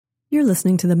You're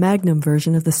listening to the Magnum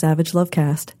version of the Savage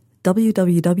Lovecast.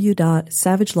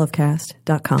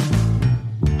 www.savagelovecast.com.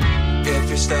 If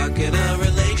you're stuck in a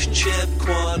relationship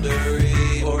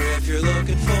quandary, or if you're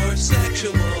looking for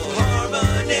sexual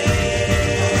harmony,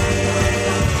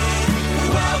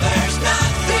 well, there's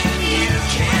nothing you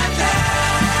can't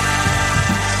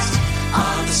ask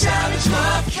on the Savage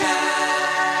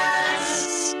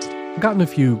Lovecast. I've gotten a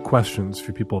few questions. A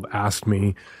few people have asked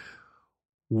me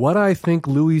what I think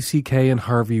Louis C.K. and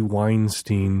Harvey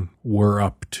Weinstein were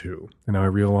up to. And I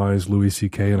realize Louis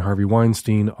C.K. and Harvey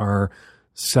Weinstein are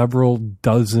several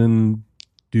dozen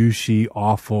douchey,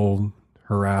 awful,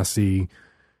 harassy,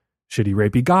 shitty,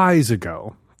 rapey guys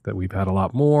ago. That we've had a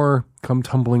lot more come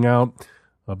tumbling out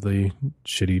of the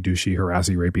shitty, douchey,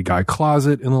 harassy, rapey guy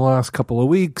closet in the last couple of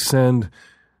weeks. And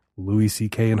Louis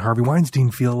C.K. and Harvey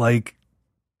Weinstein feel like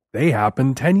they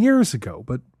happened 10 years ago.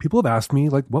 But people have asked me,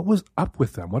 like, what was up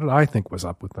with them? What did I think was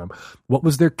up with them? What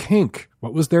was their kink?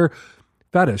 What was their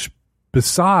fetish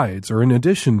besides or in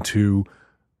addition to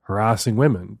harassing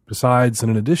women? Besides and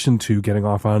in addition to getting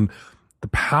off on the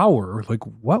power, like,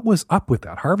 what was up with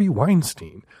that? Harvey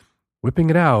Weinstein whipping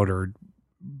it out or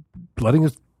letting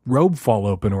his robe fall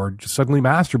open or just suddenly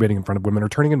masturbating in front of women or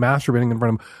turning and masturbating in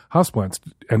front of houseplants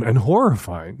and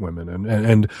horrifying women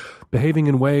and behaving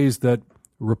in ways that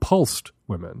repulsed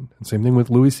women. And same thing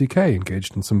with Louis C.K.,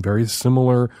 engaged in some very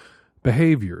similar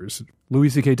behaviors.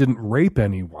 Louis C.K. didn't rape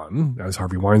anyone, as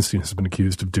Harvey Weinstein has been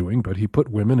accused of doing, but he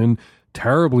put women in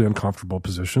terribly uncomfortable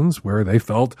positions where they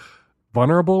felt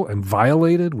vulnerable and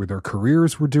violated, where their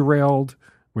careers were derailed,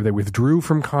 where they withdrew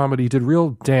from comedy, did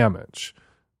real damage,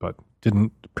 but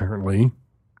didn't apparently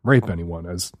rape anyone,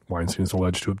 as Weinstein is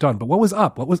alleged to have done. But what was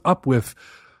up? What was up with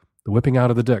the whipping out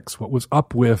of the dicks? What was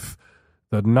up with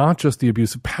not just the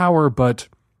abuse of power, but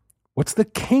what's the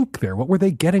kink there? What were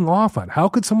they getting off on? How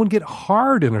could someone get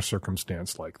hard in a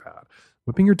circumstance like that?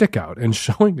 Whipping your dick out and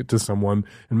showing it to someone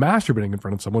and masturbating in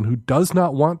front of someone who does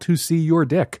not want to see your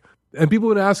dick. And people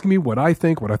would ask me what I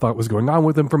think, what I thought was going on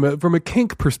with them from a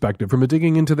kink perspective, from a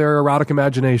digging into their erotic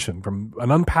imagination, from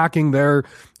an unpacking their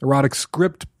erotic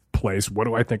script place. What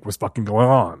do I think was fucking going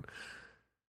on?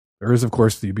 There is, of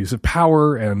course, the abuse of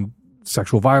power and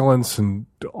sexual violence and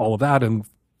all of that, and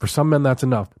for some men that's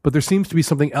enough. But there seems to be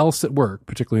something else at work,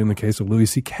 particularly in the case of Louis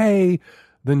C.K.,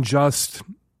 than just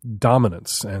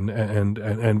dominance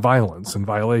and violence and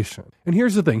violation. And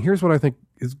here's the thing. Here's what I think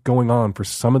is going on for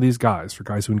some of these guys, for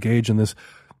guys who engage in this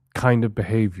kind of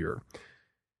behavior.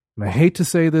 And I hate to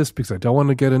say this because I don't want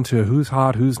to get into who's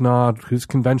hot, who's not, who's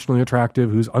conventionally attractive,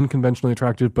 who's unconventionally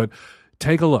attractive, but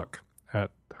take a look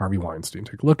at Harvey Weinstein.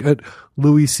 Take a look at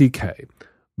Louis C.K.,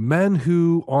 men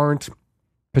who aren't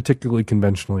particularly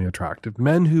conventionally attractive,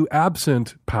 men who,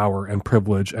 absent power and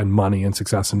privilege and money and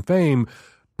success and fame,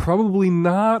 probably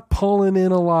not pulling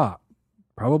in a lot,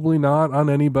 probably not on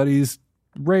anybody's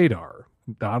radar,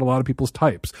 not a lot of people's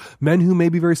types, men who may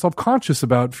be very self-conscious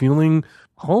about feeling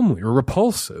homely or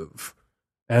repulsive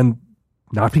and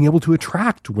not being able to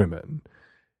attract women.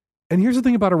 And here's the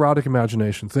thing about erotic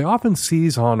imaginations. They often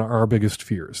seize on our biggest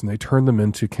fears and they turn them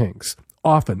into kinks.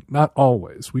 Often, not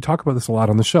always. We talk about this a lot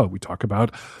on the show. We talk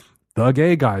about the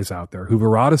gay guys out there who've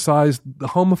eroticized the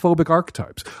homophobic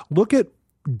archetypes. Look at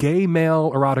gay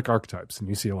male erotic archetypes, and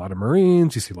you see a lot of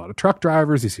Marines, you see a lot of truck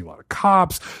drivers, you see a lot of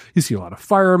cops, you see a lot of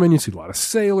firemen, you see a lot of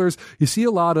sailors, you see a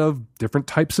lot of different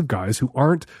types of guys who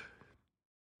aren't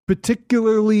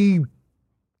particularly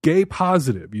gay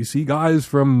positive. You see guys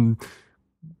from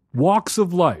walks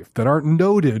of life that aren't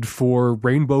noted for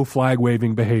rainbow flag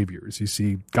waving behaviors. You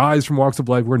see guys from walks of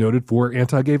life who are noted for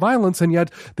anti-gay violence, and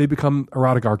yet they become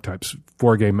erotic archetypes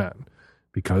for gay men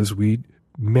because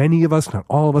many of us, not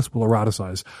all of us, will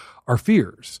eroticize our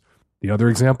fears. The other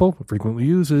example I frequently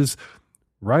use is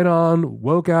right on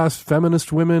woke-ass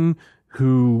feminist women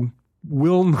who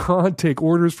will not take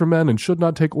orders from men and should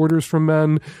not take orders from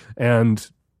men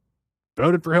and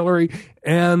voted for Hillary.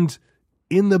 And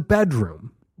in the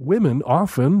bedroom, women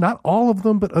often, not all of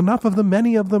them, but enough of them,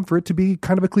 many of them, for it to be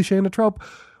kind of a cliche and a trope,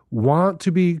 want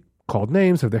to be called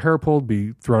names, have their hair pulled,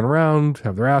 be thrown around,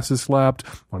 have their asses slapped,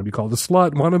 want to be called a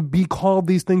slut, want to be called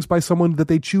these things by someone that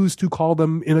they choose to call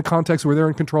them in a context where they're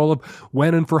in control of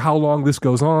when and for how long this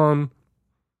goes on.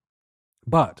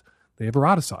 But they have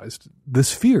eroticized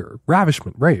this fear,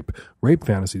 ravishment, rape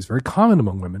fantasies, very common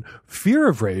among women. Fear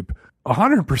of rape,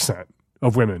 100%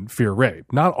 of women fear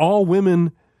rape. Not all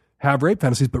women have rape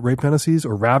fantasies, but rape fantasies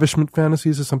or ravishment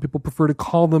fantasies, as some people prefer to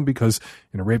call them, because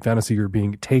in a rape fantasy, you're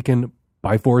being taken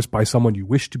by force by someone you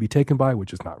wish to be taken by,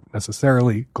 which is not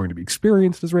necessarily going to be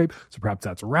experienced as rape. So perhaps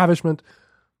that's ravishment.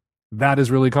 That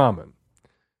is really common.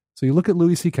 So you look at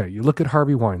Louis C.K., you look at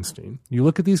Harvey Weinstein, you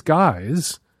look at these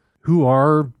guys who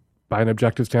are, by an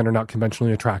objective standard, not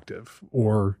conventionally attractive,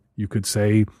 or you could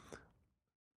say,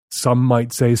 some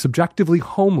might say subjectively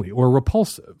homely or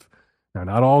repulsive. Now,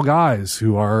 not all guys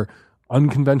who are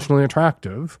unconventionally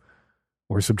attractive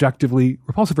or subjectively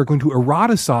repulsive are going to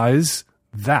eroticize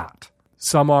that.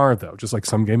 Some are, though, just like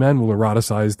some gay men will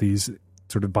eroticize these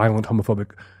sort of violent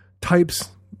homophobic types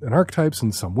and archetypes,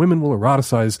 and some women will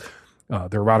eroticize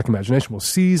their erotic imagination, will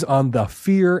seize on the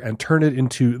fear and turn it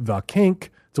into the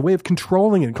kink. It's a way of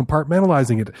controlling it,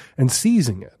 compartmentalizing it, and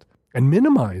seizing it, and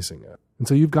minimizing it. And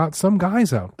so you've got some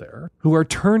guys out there who are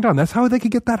turned on. That's how they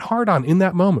could get that hard on in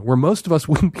that moment, where most of us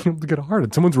wouldn't be able to get a hard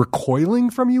on. Someone's recoiling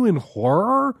from you in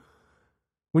horror.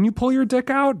 When you pull your dick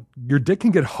out, your dick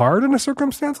can get hard in a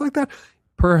circumstance like that?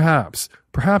 Perhaps.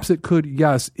 Perhaps it could,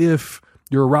 yes, if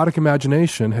your erotic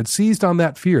imagination had seized on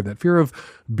that fear of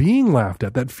being laughed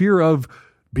at, that fear of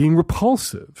being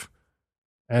repulsive,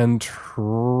 and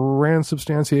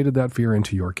transubstantiated that fear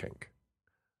into your kink.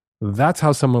 That's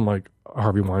how someone like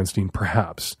Harvey Weinstein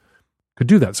perhaps could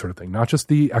do that sort of thing. Not just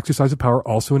the exercise of power,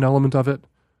 also an element of it,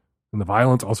 and the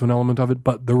violence, also an element of it,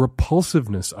 but the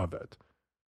repulsiveness of it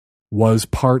was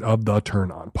part of the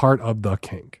turn on, part of the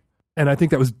kink. And I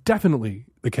think that was definitely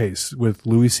the case with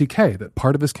Louis C.K., that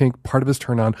part of his kink, part of his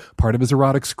turn on, part of his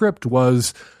erotic script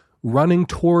was running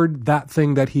toward that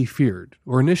thing that he feared,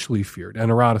 or initially feared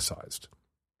and eroticized,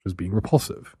 which was being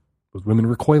repulsive, was women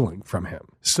recoiling from him.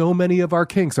 So many of our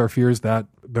kinks are fears that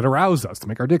arouse us, to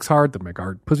make our dicks hard, that make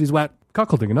our pussies wet.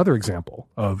 Cuckolding, another example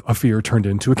of a fear turned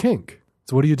into a kink.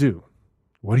 So what do you do?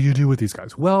 What do you do with these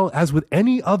guys? Well, as with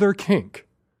any other kink,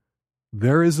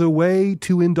 there is a way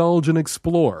to indulge and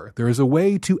explore. There is a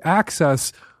way to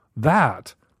access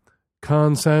that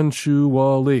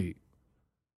consensually.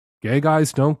 Gay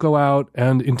guys don't go out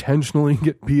and intentionally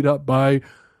get beat up by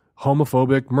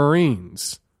homophobic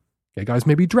Marines. Gay guys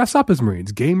maybe dress up as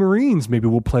Marines. Gay Marines maybe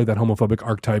will play that homophobic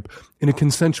archetype in a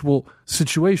consensual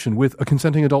situation with a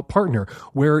consenting adult partner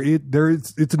where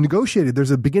it's negotiated.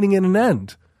 There's a beginning and an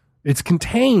end. It's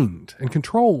contained and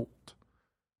controlled.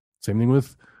 Same thing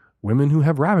with women who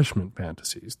have ravishment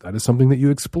fantasies. That is something that you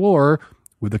explore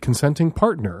with a consenting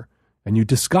partner, and you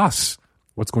discuss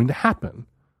what's going to happen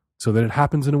so that it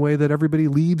happens in a way that everybody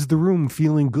leaves the room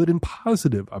feeling good and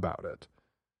positive about it.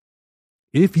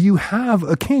 If you have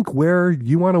a kink where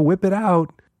you want to whip it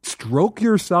out, stroke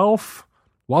yourself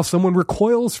while someone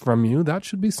recoils from you, that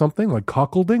should be something like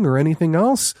cuckolding or anything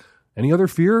else, any other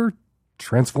fear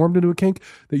transformed into a kink,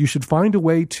 that you should find a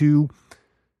way to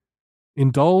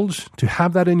indulge, to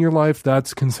have that in your life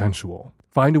that's consensual.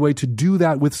 Find a way to do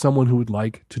that with someone who would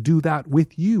like to do that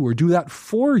with you or do that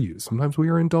for you. Sometimes we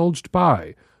are indulged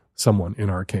by someone in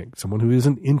our kink, someone who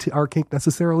isn't into our kink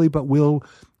necessarily, but will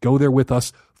go there with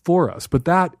us for us. But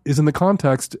that is in the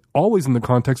context, always in the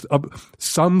context of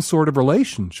some sort of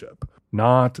relationship,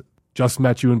 not just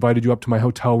met you, invited you up to my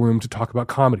hotel room to talk about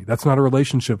comedy. That's not a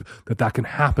relationship that can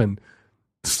happen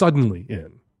suddenly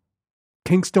in.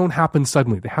 Kinks don't happen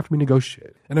suddenly. They have to be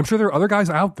negotiated. And I'm sure there are other guys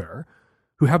out there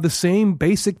who have the same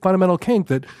basic fundamental kink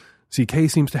that CK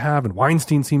seems to have and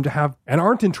Weinstein seem to have, and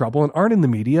aren't in trouble and aren't in the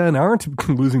media and aren't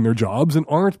losing their jobs and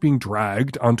aren't being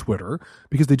dragged on Twitter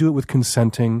because they do it with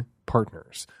consenting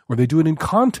partners, or they do it in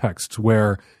contexts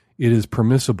where it is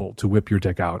permissible to whip your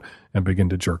dick out and begin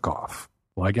to jerk off,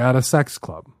 like at a sex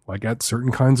club, like at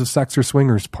certain kinds of sex or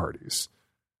swingers parties.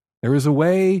 There is a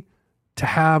way to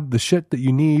have the shit that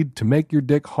you need to make your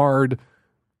dick hard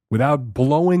without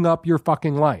blowing up your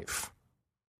fucking life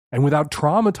and without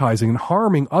traumatizing and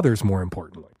harming others, more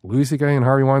importantly. Louis C.K. and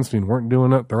Harvey Weinstein weren't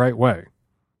doing it the right way.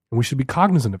 And we should be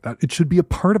cognizant of that. It should be a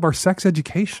part of our sex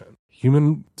education.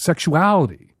 Human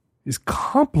sexuality is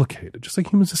complicated, just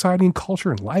like human society and culture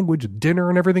and language and dinner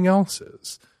and everything else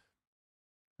is.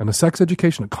 And a sex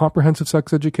education, a comprehensive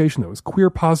sex education that was queer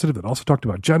positive, that also talked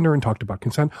about gender and talked about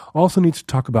consent, also needs to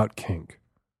talk about kink.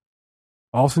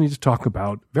 Also needs to talk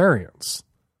about variance.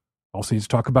 Also needs to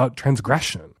talk about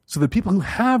transgression. So that people who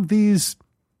have these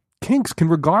kinks can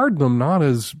regard them not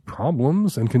as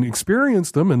problems and can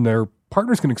experience them, and their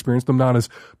partners can experience them not as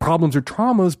problems or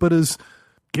traumas, but as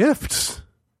gifts.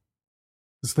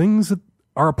 As things that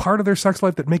are a part of their sex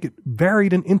life that make it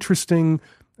varied and interesting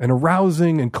and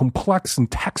arousing and complex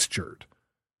and textured,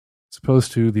 as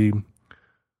opposed to the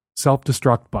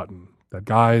self-destruct button that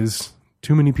guys,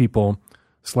 too many people,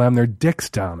 slam their dicks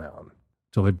down on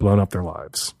until they've blown up their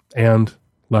lives and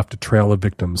left a trail of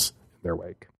victims in their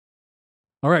wake.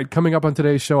 All right, coming up on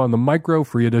today's show on the micro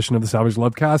free edition of the Savage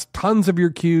Lovecast, tons of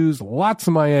your Qs, lots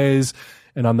of my As,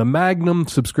 And on the Magnum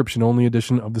subscription-only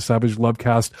edition of the Savage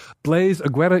Lovecast, Blaise,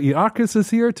 Agüera, y Arcas is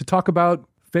here to talk about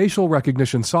facial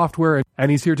recognition software, and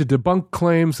he's here to debunk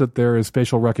claims that there is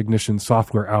facial recognition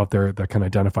software out there that can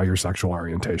identify your sexual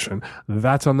orientation.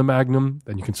 That's on the Magnum.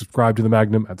 Then you can subscribe to the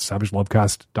Magnum at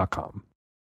savagelovecast.com.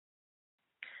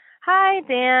 Hi,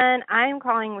 Dan. I'm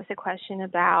calling with a question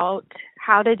about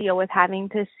how to deal with having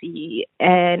to see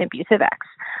an abusive ex.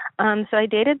 So I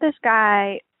dated this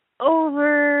guy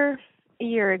over a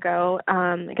year ago.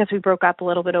 I guess we broke up a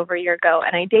little bit over a year ago,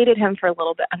 and I dated him for a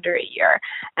little bit under a year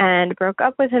and broke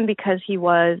up with him because he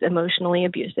was emotionally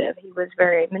abusive. He was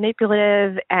very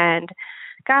manipulative and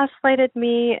gaslighted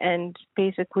me and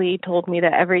basically told me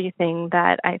that everything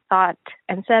that I thought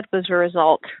and said was a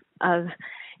result of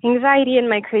anxiety and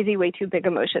my crazy, way too big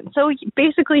emotions. So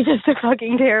basically just a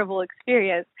fucking terrible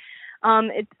experience.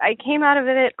 I came out of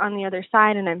it on the other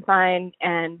side and I'm fine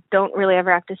and don't really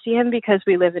ever have to see him because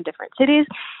we live in different cities.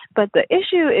 But the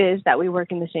issue is that we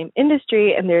work in the same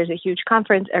industry and there's a huge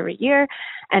conference every year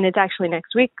and it's actually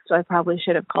next week. So I probably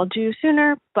should have called you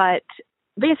sooner. But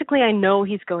basically I know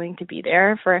he's going to be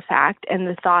there for a fact. And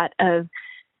the thought of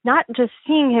not just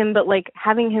seeing him, but like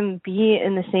having him be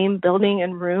in the same building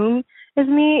and room as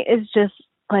me is just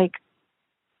like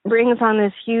brings on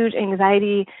this huge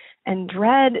anxiety and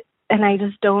dread. And I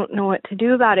just don't know what to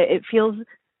do about it. It feels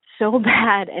so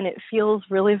bad and it feels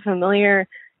really familiar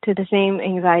to the same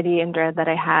anxiety and dread that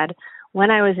I had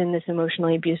when I was in this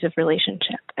emotionally abusive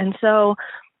relationship. And so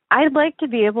I'd like to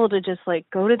be able to just like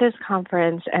go to this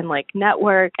conference and like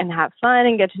network and have fun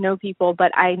and get to know people.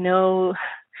 But I know,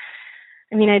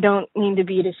 I mean, I don't mean to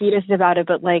be defeatist about it,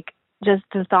 but like just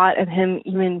the thought of him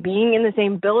even being in the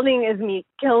same building as me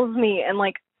kills me. And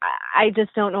like, I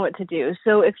just don't know what to do.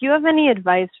 So if you have any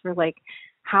advice for like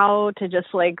how to just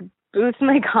like boost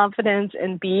my confidence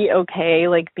and be okay,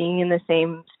 like being in the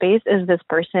same space as this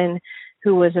person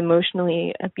who was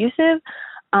emotionally abusive,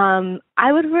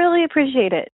 I would really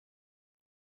appreciate it.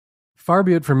 Far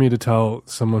be it from me to tell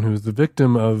someone who's the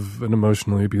victim of an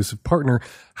emotionally abusive partner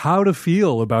how to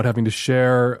feel about having to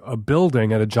share a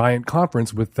building at a giant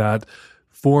conference with that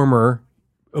former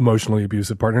emotionally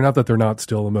abusive partner. Not that they're not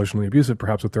still emotionally abusive,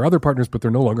 perhaps with their other partners, but they're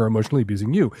no longer emotionally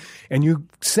abusing you. And you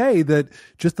say that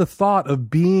just the thought of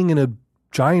being in a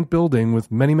giant building with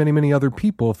many, many, many other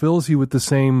people fills you with the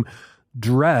same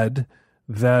dread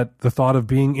that the thought of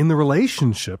being in the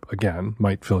relationship again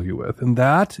might fill you with. And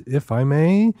that, if I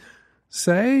may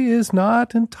say, is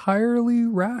not entirely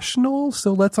rational.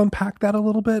 So let's unpack that a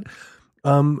little bit.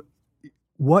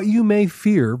 What you may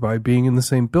fear by being in the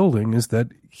same building is that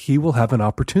he will have an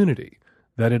opportunity,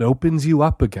 that it opens you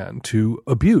up again to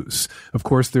abuse. Of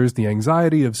course, there's the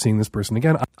anxiety of seeing this person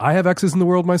again. I have exes in the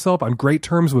world myself. I'm great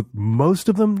terms with most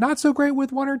of them, not so great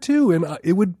with one or two. And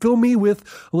it would fill me with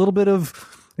a little bit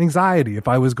of anxiety if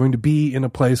I was going to be in a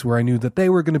place where I knew that they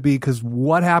were going to be, because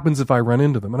what happens if I run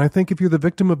into them? And I think if you're the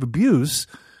victim of abuse,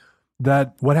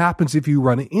 that what happens if you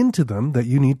run into them, that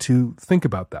you need to think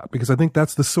about that, because I think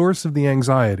that's the source of the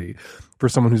anxiety for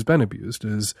someone who's been abused.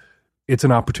 Is it's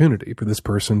an opportunity for this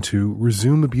person to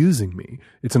resume abusing me.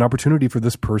 It's an opportunity for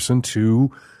this person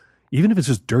to, even if it's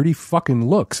just dirty fucking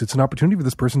looks, it's an opportunity for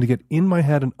this person to get in my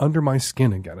head and under my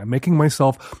skin again. I'm making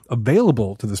myself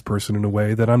available to this person in a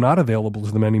way that I'm not available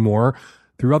to them anymore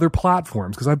through other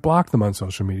platforms, because I blocked them on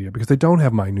social media, because they don't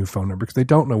have my new phone number, because they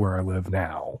don't know where I live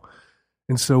now.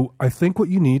 And so I think what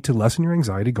you need to lessen your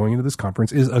anxiety going into this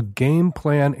conference is a game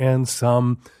plan and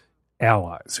some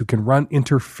allies who can run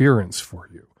interference for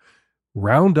you.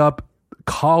 Round up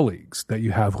colleagues that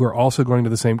you have who are also going to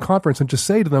the same conference and just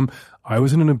say to them, I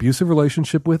was in an abusive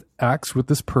relationship with X, with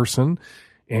this person,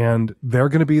 and they're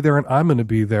going to be there and I'm going to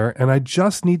be there. And I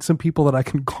just need some people that I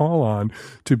can call on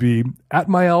to be at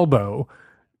my elbow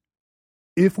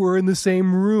if we're in the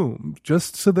same room,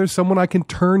 just so there's someone I can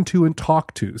turn to and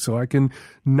talk to, so I can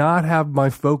not have my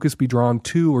focus be drawn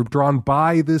to or drawn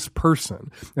by this person.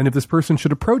 And if this person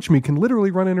should approach me, can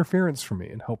literally run interference for me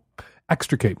and help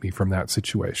extricate me from that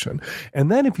situation. And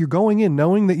then if you're going in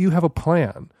knowing that you have a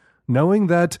plan, knowing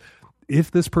that if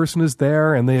this person is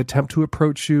there and they attempt to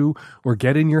approach you or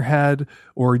get in your head,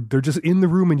 or they're just in the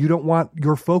room and you don't want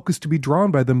your focus to be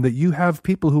drawn by them, that you have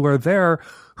people who are there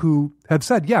who have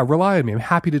said, yeah, rely on me. I'm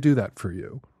happy to do that for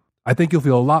you. I think you'll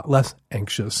feel a lot less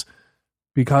anxious,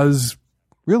 because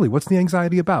really, what's the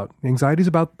anxiety about? The anxiety is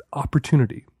about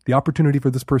opportunity, the opportunity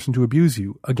for this person to abuse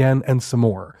you again and some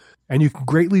more. And you can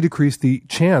greatly decrease the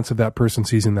chance of that person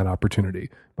seizing that opportunity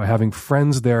by having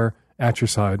friends there at your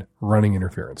side running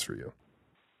interference for you.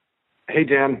 Hey,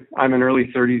 Dan, I'm an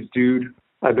early 30s dude.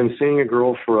 I've been seeing a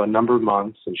girl for a number of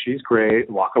months, and she's great,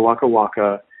 waka, waka,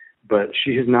 waka. but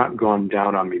she has not gone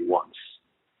down on me once.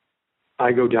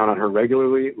 I go down on her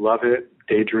regularly, love it,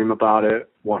 daydream about it,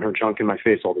 want her junk in my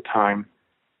face all the time.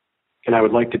 And I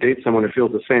would like to date someone who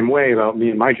feels the same way about me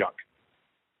and my junk.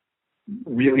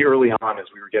 Really early on, as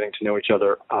we were getting to know each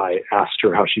other, I asked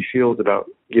her how she feels about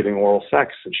giving oral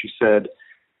sex, and she said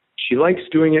she likes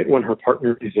doing it when her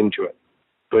partner is into it.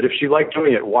 But if she liked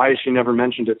doing it, why has she never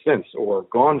mentioned it since or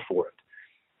gone for it?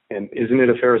 And isn't it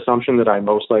a fair assumption that I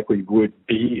most likely would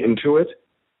be into it?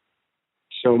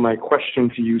 So my question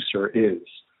to you, sir, is,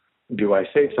 do I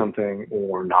say something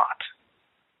or not?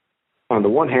 On the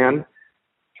one hand,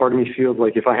 part of me feels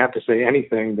like if I have to say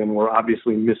anything, then we're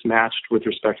obviously mismatched with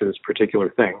respect to this particular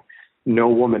thing. No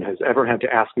woman has ever had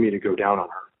to ask me to go down on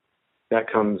her.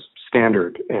 That comes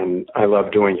standard, and I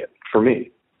love doing it for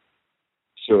me.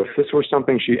 So if this were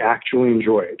something she actually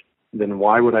enjoyed, then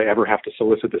why would I ever have to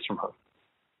solicit this from her?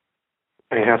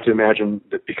 I have to imagine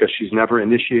that because she's never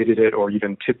initiated it or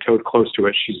even tiptoed close to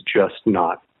it, she's just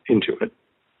not into it.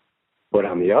 But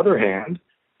on the other hand,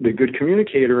 the good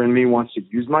communicator in me wants to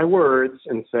use my words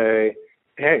and say,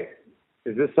 hey,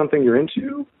 is this something you're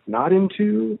into? Not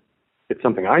into? It's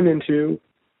something I'm into.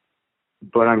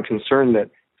 But I'm concerned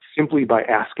that simply by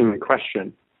asking the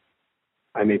question,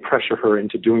 I may pressure her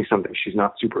into doing something she's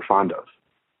not super fond of.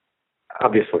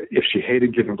 Obviously, if she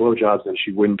hated giving blowjobs, then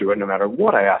she wouldn't do it no matter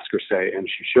what I ask or say, and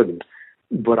she shouldn't.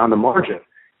 But on the margin,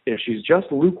 if she's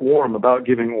just lukewarm about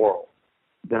giving oral,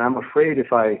 then I'm afraid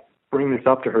if I bring this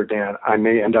up to her, Dan, I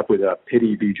may end up with a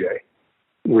pity BJ,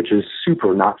 which is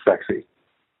super not sexy.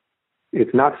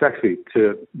 It's not sexy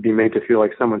to be made to feel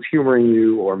like someone's humoring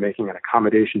you or making an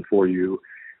accommodation for you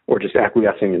or just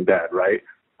acquiescing in bed, right?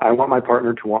 I want my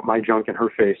partner to want my junk in her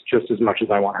face just as much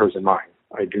as I want hers in mine.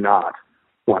 I do not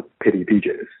want pity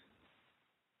BJs.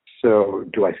 So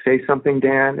do I say something,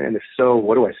 Dan? And if so,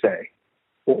 what do I say?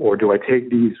 Or do I take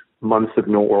these months of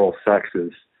no oral sex as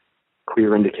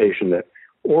clear indication that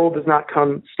oral does not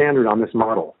come standard on this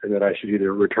model and that I should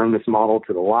either return this model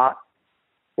to the lot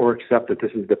or accept that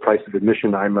this is the price of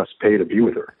admission I must pay to be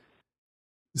with her?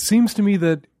 Seems to me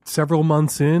that several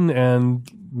months in and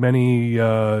many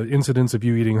incidents of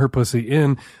you eating her pussy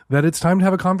in, that it's time to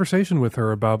have a conversation with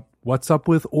her about what's up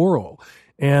with oral.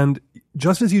 And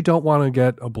just as you don't want to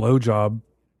get a blowjob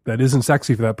that isn't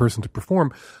sexy for that person to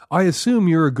perform, I assume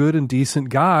you're a good and decent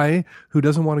guy who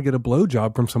doesn't want to get a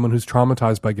blowjob from someone who's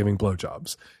traumatized by giving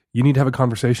blowjobs. You need to have a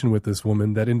conversation with this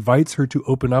woman that invites her to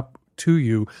open up to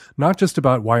you, not just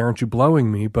about why aren't you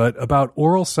blowing me, but about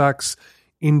oral sex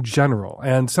in general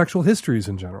and sexual histories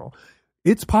in general.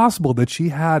 It's possible that she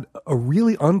had a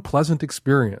really unpleasant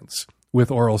experience with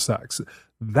oral sex.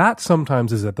 That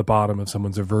sometimes is at the bottom of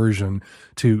someone's aversion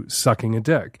to sucking a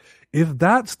dick. If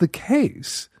that's the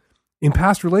case, in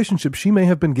past relationships, she may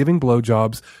have been giving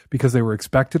blowjobs because they were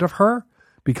expected of her,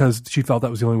 because she felt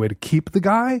that was the only way to keep the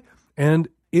guy, and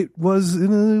it was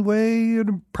in a way,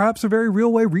 perhaps a very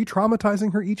real way,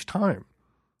 re-traumatizing her each time.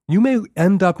 You may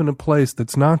end up in a place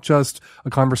that's not just a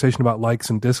conversation about likes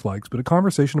and dislikes, but a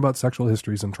conversation about sexual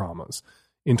histories and traumas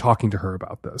in talking to her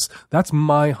about this. That's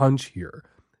my hunch here.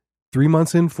 3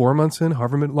 months in, 4 months in,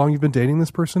 however long you've been dating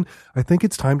this person, I think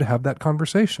it's time to have that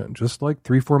conversation. Just like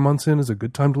 3-4 months in is a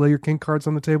good time to lay your kink cards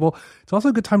on the table. It's also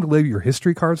a good time to lay your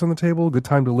history cards on the table, a good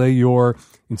time to lay your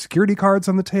insecurity cards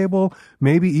on the table.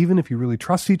 Maybe even if you really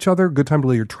trust each other, a good time to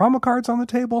lay your trauma cards on the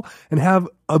table and have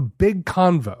a big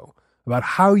convo about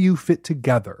how you fit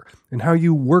together and how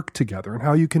you work together and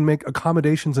how you can make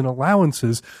accommodations and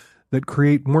allowances that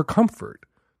create more comfort.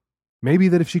 Maybe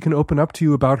that if she can open up to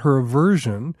you about her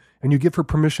aversion and you give her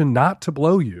permission not to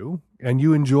blow you and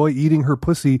you enjoy eating her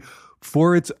pussy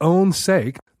for its own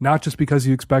sake, not just because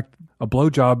you expect a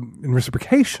blowjob in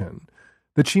reciprocation,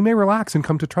 that she may relax and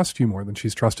come to trust you more than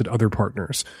she's trusted other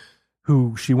partners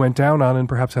who she went down on and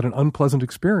perhaps had an unpleasant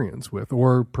experience with,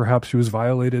 or perhaps she was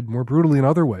violated more brutally in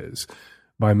other ways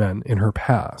by men in her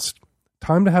past.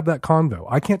 Time to have that convo.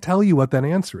 I can't tell you what that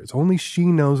answer is. Only she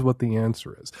knows what the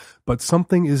answer is. But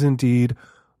something is indeed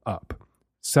up.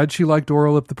 Said she liked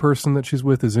oral if the person that she's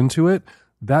with is into it.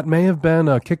 That may have been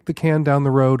a kick the can down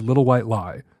the road little white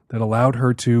lie that allowed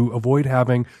her to avoid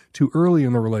having too early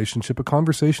in the relationship a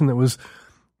conversation that was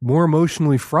more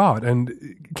emotionally fraught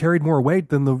and carried more weight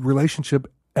than the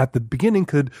relationship at the beginning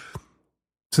could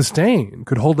sustain,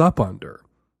 could hold up under.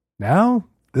 Now,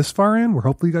 this far in, where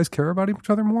hopefully you guys care about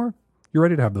each other more, you're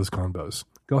ready to have those combos.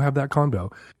 Go have that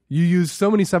convo. You use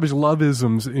so many Savage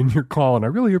Love-isms in your call, and I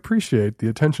really appreciate the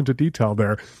attention to detail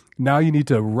there. Now you need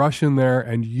to rush in there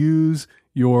and use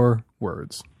your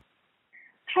words.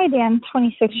 Hi, Dan,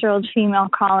 26-year-old female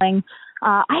calling.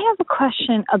 I have a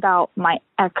question about my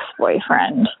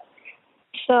ex-boyfriend.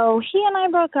 So he and I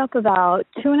broke up about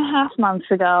 2.5 months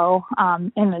ago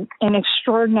in an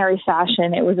extraordinary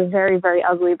fashion. It was a very, very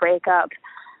ugly breakup.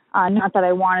 Not that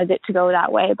I wanted it to go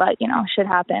that way, but, shit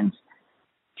happens.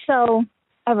 So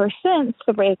ever since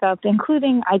the breakup,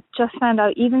 including I just found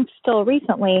out even still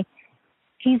recently,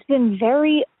 he's been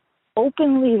very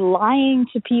openly lying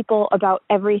to people about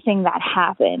everything that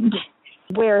happened.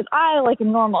 Whereas I, like a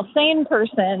normal, sane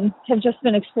person, have just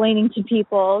been explaining to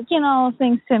people,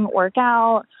 things didn't work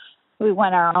out. We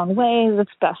went our own ways.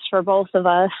 It's best for both of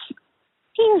us.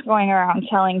 He's going around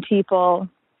telling people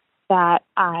that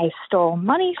I stole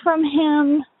money from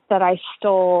him, that I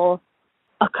stole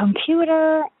a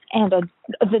computer and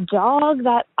the dog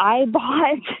that I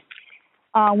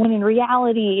bought, when in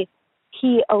reality,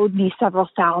 he owed me several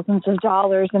thousands of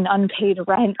dollars in unpaid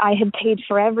rent. I had paid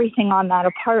for everything on that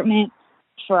apartment,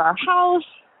 for our house.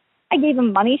 I gave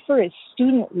him money for his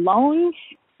student loans.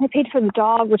 I paid for the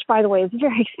dog, which, by the way, is a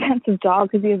very expensive dog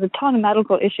because he has a ton of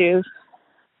medical issues.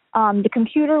 The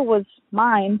computer was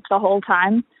mine the whole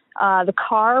time. The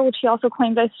car, which he also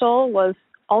claimed I stole, was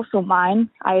also mine.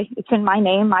 It's in my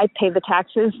name. I pay the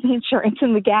taxes, the insurance,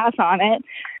 and the gas on it.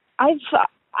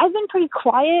 I've been pretty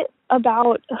quiet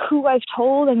about who I've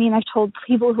told. I mean, I've told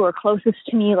people who are closest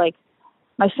to me, like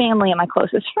my family and my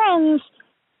closest friends,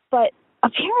 but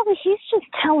apparently he's just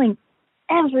telling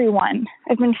everyone.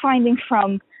 I've been finding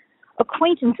from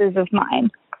acquaintances of mine.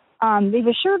 They've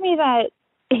assured me that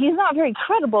he's not very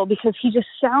credible because he just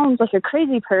sounds like a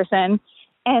crazy person.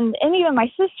 And even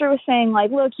my sister was saying,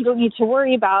 like, look, you don't need to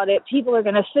worry about it. People are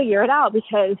going to figure it out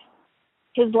because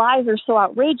his lies are so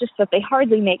outrageous that they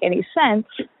hardly make any sense.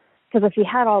 Because if he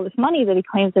had all this money that he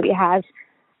claims that he has,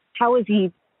 how is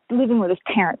he living with his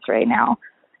parents right now?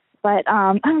 But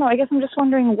I don't know. I guess I'm just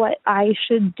wondering what I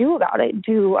should do about it.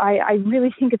 I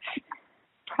really think it's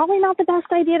probably not the best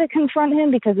idea to confront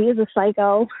him because he is a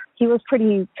psycho. He was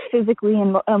pretty physically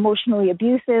and emotionally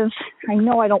abusive. I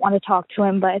know I don't want to talk to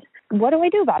him, but what do I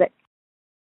do about it?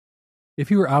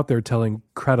 If you were out there telling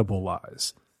credible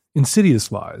lies,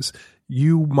 insidious lies,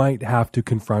 you might have to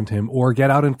confront him or get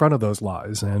out in front of those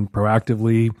lies and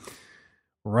proactively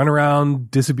run around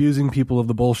disabusing people of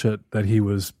the bullshit that he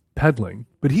was peddling.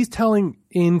 But he's telling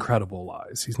incredible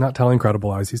lies. He's not telling credible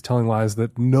lies. He's telling lies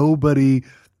that nobody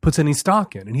puts any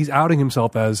stock in. And he's outing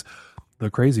himself as the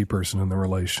crazy person in the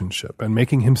relationship and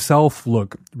making himself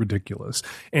look ridiculous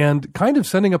and kind of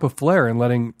sending up a flare and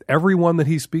letting everyone that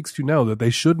he speaks to know that they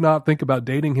should not think about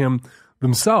dating him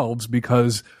themselves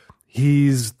because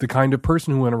he's the kind of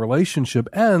person who, in a relationship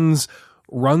ends,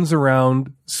 runs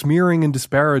around smearing and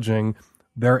disparaging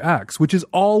their ex, which is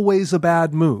always a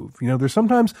bad move. There's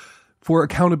sometimes for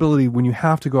accountability when you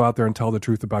have to go out there and tell the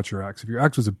truth about your ex. If your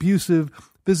ex was abusive,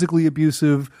 physically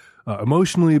abusive,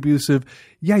 emotionally abusive,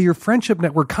 your friendship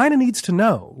network kind of needs to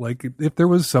know. Like if there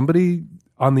was somebody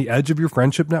on the edge of your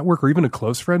friendship network or even a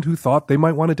close friend who thought they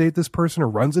might want to date this person or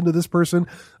runs into this person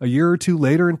a year or two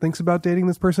later and thinks about dating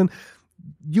this person,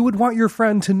 you would want your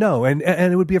friend to know. And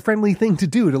it would be a friendly thing to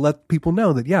do to let people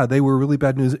know that, they were really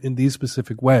bad news in these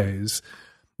specific ways.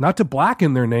 Not to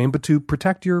blacken their name, but to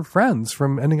protect your friends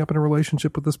from ending up in a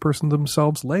relationship with this person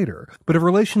themselves later. But if a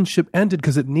relationship ended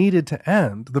because it needed to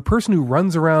end, the person who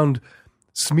runs around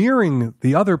smearing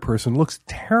the other person looks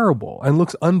terrible and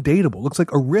looks undateable, looks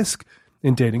like a risk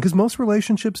in dating, because most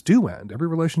relationships do end. Every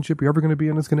relationship you're ever going to be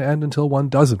in is going to end until one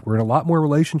doesn't. We're in a lot more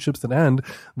relationships that end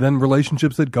than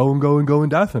relationships that go and go and go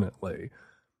indefinitely.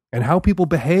 And how people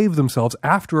behave themselves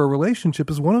after a relationship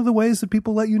is one of the ways that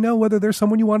people let you know whether there's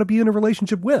someone you want to be in a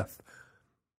relationship with.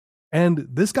 And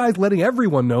this guy's letting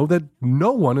everyone know that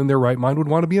no one in their right mind would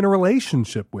want to be in a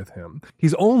relationship with him.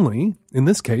 He's only, in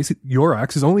this case, your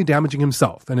ex is only damaging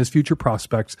himself and his future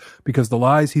prospects because the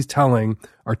lies he's telling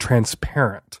are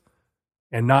transparent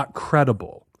and not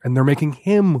credible. And they're making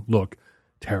him look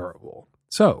terrible.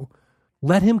 So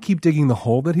let him keep digging the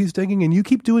hole that he's digging and you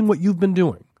keep doing what you've been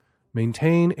doing.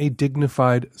 Maintain a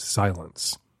dignified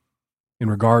silence in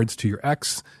regards to your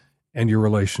ex and your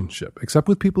relationship, except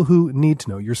with people who need to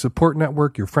know, your support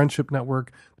network, your friendship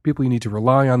network, the people you need to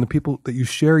rely on, the people that you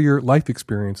share your life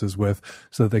experiences with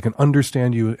so that they can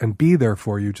understand you and be there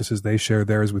for you just as they share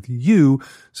theirs with you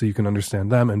so you can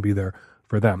understand them and be there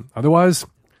for them. Otherwise,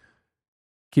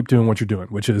 keep doing what you're doing,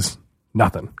 which is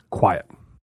nothing. Quiet.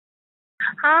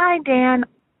 Hi, Dan.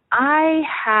 I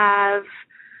have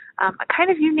a kind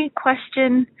of unique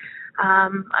question.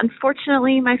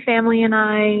 Unfortunately, my family and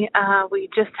I, we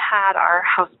just had our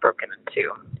house broken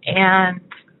into. And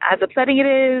as upsetting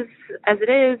as it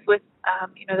is with,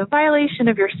 the violation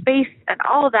of your space and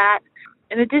all of that,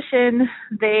 in addition,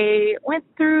 they went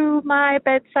through my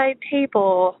bedside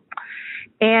table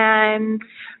And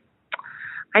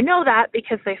I know that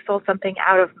because they stole something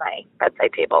out of my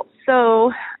bedside table.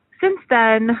 So since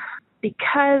then,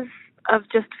 because of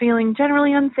just feeling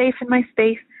generally unsafe in my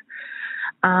space,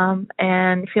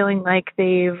 and feeling like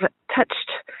they've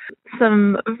touched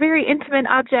some very intimate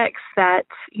objects that,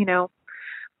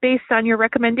 based on your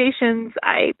recommendations,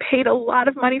 I paid a lot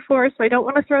of money for, so I don't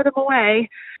want to throw them away.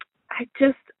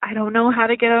 I don't know how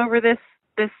to get over this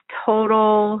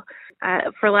total,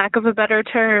 for lack of a better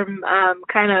term,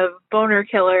 kind of boner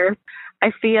killer.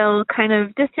 I feel kind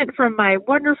of distant from my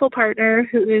wonderful partner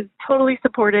who is totally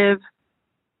supportive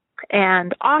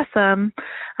and awesome.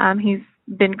 He's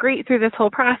been great through this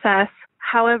whole process.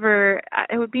 However,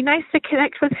 it would be nice to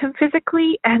connect with him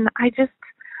physically, and I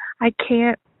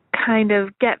can't kind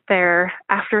of get there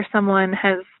after someone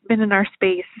has been in our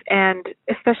space and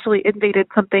especially invaded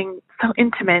something so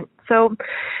intimate. So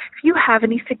if you have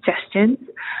any suggestions,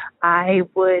 I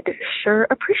would sure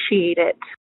appreciate it.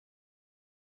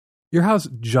 Your house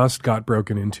just got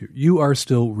broken into. You are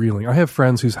still reeling. I have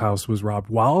friends whose house was robbed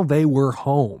while they were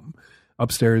home,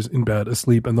 upstairs in bed,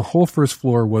 asleep, and the whole first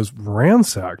floor was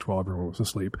ransacked while everyone was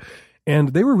asleep. And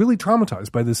they were really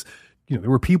traumatized by this. There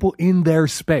were people in their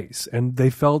space, and they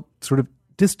felt sort of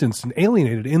distanced and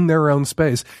alienated in their own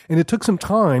space. And it took some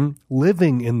time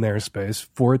living in their space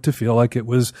for it to feel like it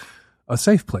was a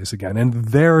safe place again and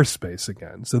their space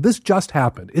again. So this just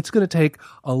happened. It's going to take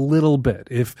a little bit.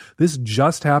 If this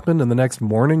just happened and the next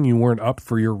morning you weren't up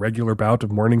for your regular bout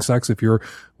of morning sex, if you're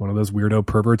one of those weirdo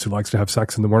perverts who likes to have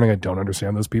sex in the morning, I don't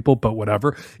understand those people, but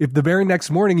whatever. If the very next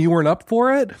morning you weren't up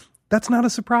for it, that's not a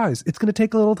surprise. It's going to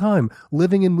take a little time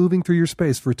living and moving through your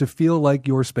space for it to feel like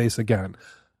your space again.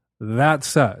 That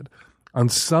said, on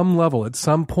some level, at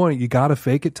some point, you got to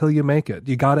fake it till you make it.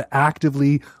 You got to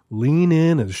actively lean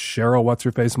in, as Cheryl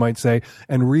What's-Her-Face might say,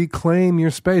 and reclaim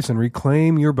your space and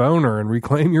reclaim your boner and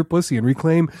reclaim your pussy and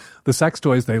reclaim the sex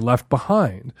toys they left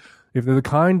behind. If they're the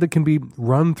kind that can be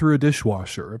run through a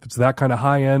dishwasher, if it's that kind of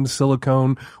high-end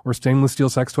silicone or stainless steel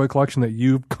sex toy collection that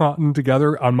you've gotten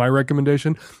together on my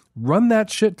recommendation, run that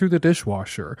shit through the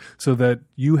dishwasher so that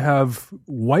you have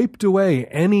wiped away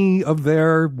any of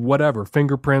their whatever,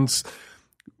 fingerprints,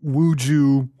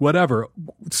 wooju, whatever,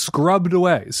 scrubbed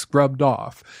away, scrubbed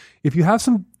off. If you have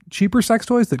some cheaper sex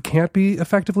toys that can't be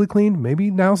effectively cleaned, maybe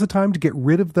now's the time to get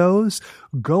rid of those.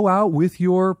 Go out with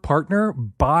your partner,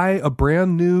 buy a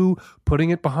brand new, putting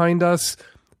it behind us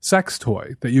sex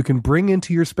toy that you can bring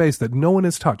into your space that no one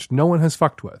has touched, no one has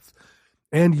fucked with,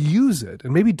 and use it.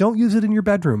 And maybe don't use it in your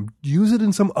bedroom. Use it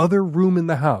in some other room in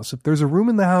the house. If there's a room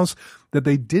in the house that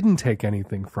they didn't take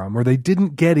anything from or they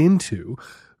didn't get into,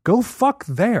 go fuck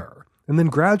there. And then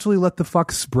gradually let the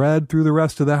fuck spread through the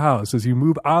rest of the house as you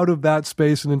move out of that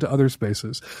space and into other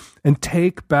spaces. And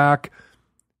take back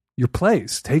your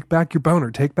place. Take back your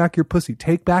boner. Take back your pussy.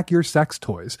 Take back your sex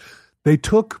toys. They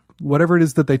took whatever it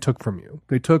is that they took from you.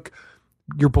 They took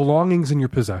your belongings and your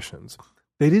possessions.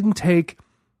 They didn't take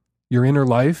your inner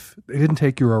life. They didn't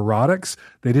take your erotics.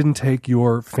 They didn't take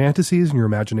your fantasies and your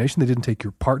imagination. They didn't take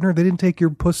your partner. They didn't take your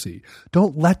pussy.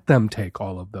 Don't let them take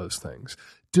all of those things.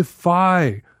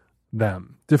 Defy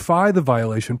them. Defy the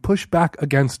violation. Push back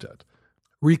against it.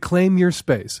 Reclaim your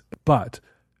space, but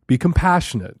be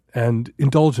compassionate and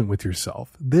indulgent with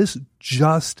yourself. This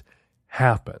just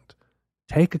happened.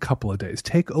 Take a couple of days.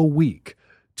 Take a week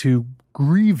to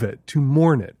grieve it, to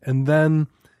mourn it, and then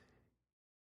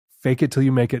fake it till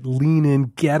you make it. Lean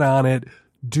in, get on it,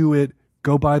 do it.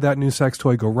 Go buy that new sex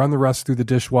toy. Go run the rest through the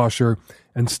dishwasher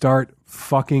and start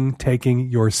fucking taking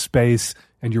your space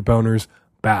and your boners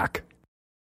back.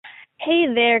 Hey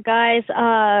there, guys.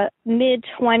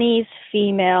 Mid-20s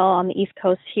female on the East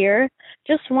Coast here.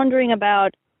 Just wondering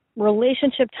about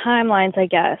relationship timelines, I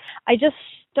guess. I just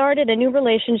started a new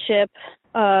relationship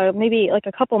maybe like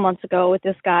a couple months ago with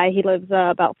this guy. He lives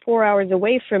about 4 hours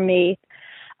away from me.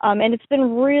 And it's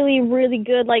been really, really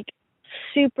good, like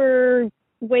super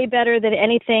way better than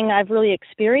anything I've really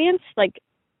experienced. Like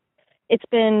it's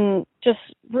been just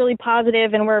really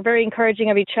positive and we're very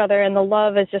encouraging of each other. And the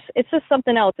love is it's just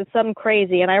something else. It's something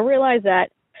crazy. And I realize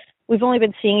that we've only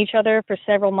been seeing each other for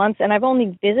several months and I've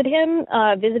only visited him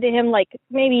like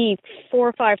maybe 4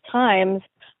 or 5 times.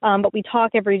 But we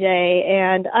talk every day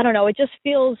and I don't know, it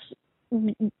feels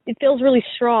really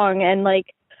strong. And like,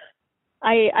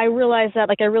 I realize that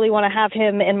like I really want to have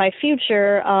him in my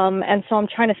future. And so I'm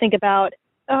trying to think about,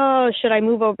 should I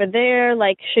move over there?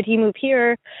 Like, should he move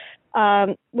here?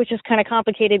 Which is kind of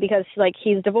complicated because like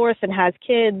he's divorced and has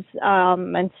kids.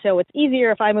 And so it's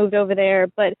easier if I moved over there.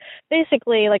 But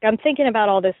basically like I'm thinking about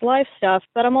all this life stuff,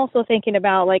 but I'm also thinking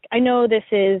about like, I know this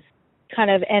is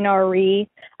kind of NRE.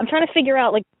 I'm trying to figure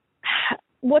out like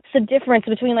what's the difference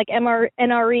between like NRE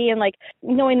and like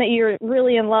knowing that you're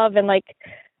really in love, and like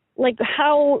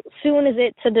how soon is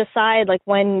it to decide like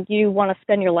when you want to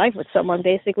spend your life with someone,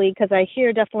 basically? Because I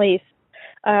hear definitely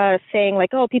saying like,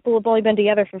 oh, people have only been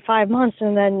together for 5 months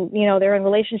and then, you know, they're in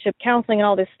relationship counseling and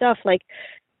all this stuff. Like,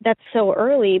 that's so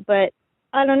early. But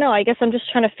I don't know. I guess I'm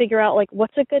just trying to figure out like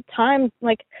what's a good time.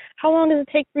 Like, how long does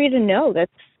it take for you to know that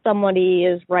somebody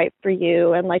is right for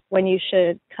you, and like when you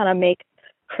should kind of make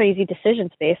crazy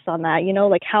decisions based on that? You know,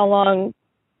 like how long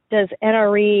does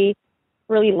NRE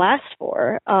really last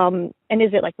for? And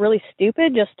is it like really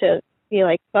stupid just to be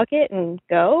like, fuck it and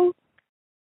go?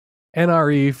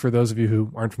 NRE, for those of you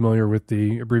who aren't familiar with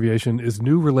the abbreviation, is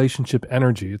New Relationship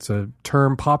Energy. It's a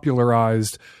term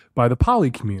popularized by the poly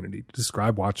community to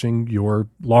describe watching your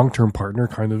long-term partner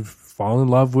kind of fall in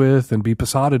love with and be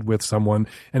besotted with someone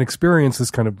and experience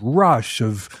this kind of rush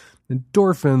of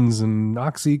endorphins and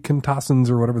oxytocins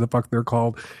or whatever the fuck they're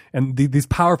called, and these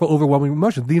powerful, overwhelming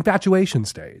emotions, the infatuation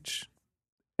stage.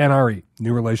 NRE,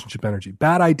 New Relationship Energy.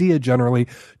 Bad idea generally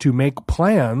to make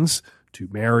plans to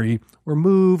marry or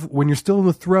move when you're still in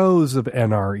the throes of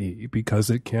NRE, because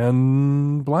it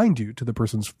can blind you to the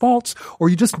person's faults, or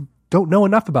you just don't know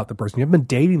enough about the person. You haven't been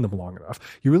dating them long enough.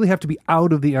 You really have to be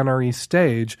out of the NRE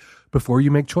stage before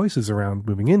you make choices around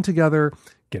moving in together,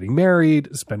 getting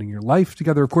married, spending your life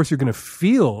together. Of course, you're going to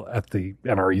feel at the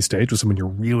NRE stage with someone you're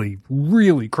really,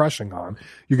 really crushing on.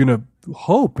 You're going to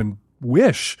hope and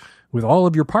wish with all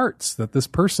of your parts that this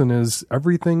person is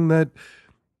everything that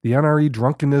the NRE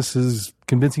drunkenness is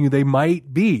convincing you they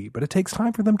might be. But it takes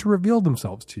time for them to reveal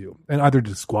themselves to you and either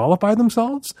disqualify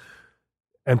themselves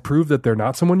and prove that they're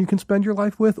not someone you can spend your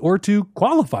life with, or to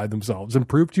qualify themselves and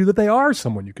prove to you that they are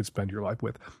someone you can spend your life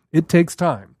with. It takes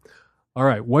time. All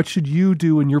right, what should you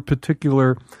do in your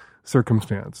particular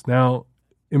circumstance? Now,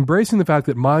 embracing the fact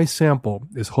that my sample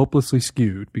is hopelessly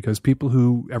skewed because people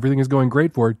who everything is going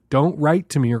great for don't write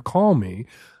to me or call me,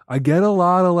 I get a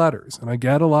lot of letters and I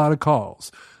get a lot of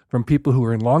calls from people who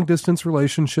are in long-distance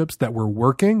relationships that were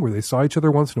working, where they saw each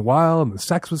other once in a while and the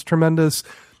sex was tremendous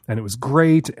and it was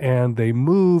great, and they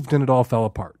moved and it all fell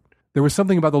apart. There was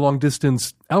something about the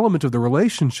long-distance element of the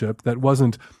relationship that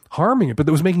wasn't harming it, but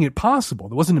that was making it possible.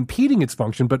 That wasn't impeding its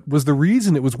function, but was the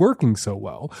reason it was working so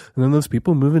well. And then those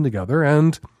people move in together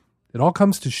and it all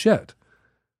comes to shit.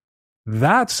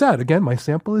 That said, again, my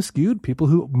sample is skewed. People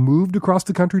who moved across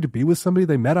the country to be with somebody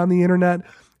they met on the internet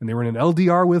and they were in an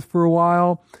LDR with for a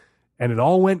while, and it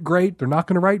all went great. They're not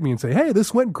going to write me and say, hey,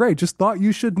 this went great. Just thought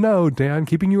you should know, Dan,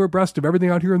 keeping you abreast of everything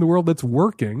out here in the world that's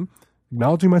working.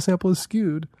 Acknowledging my sample is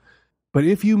skewed. But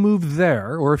if you move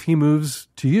there, or if he moves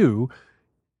to you,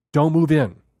 don't move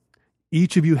in.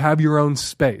 Each of you have your own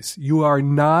space. You are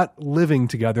not living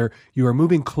together. You are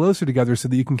moving closer together so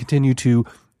that you can continue to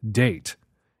date.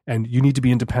 And you need to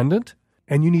be independent,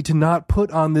 and you need to not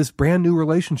put on this brand new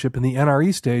relationship in the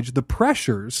NRE stage the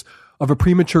pressures of a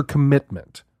premature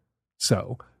commitment.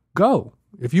 So go.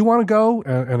 If you want to go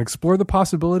and explore the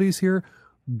possibilities here,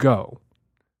 go.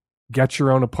 Get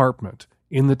your own apartment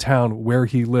in the town where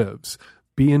he lives.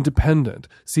 Be independent.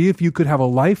 See if you could have a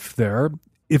life there.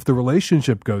 If the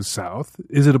relationship goes south,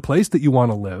 is it a place that you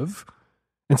want to live?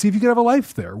 And see if you can have a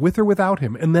life there, with or without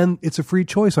him. And then it's a free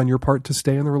choice on your part to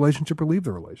stay in the relationship or leave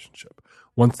the relationship.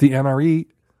 Once the NRE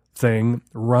thing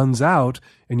runs out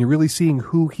and you're really seeing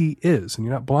who he is, and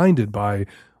you're not blinded by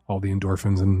all the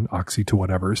endorphins and oxy to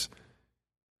whatevers,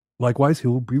 likewise,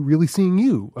 he'll be really seeing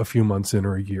you a few months in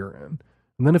or a year in.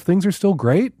 And then if things are still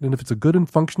great, and if it's a good and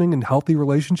functioning and healthy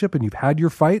relationship, and you've had your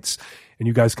fights, and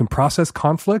you guys can process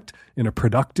conflict in a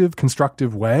productive,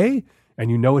 constructive way, and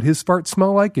you know what his farts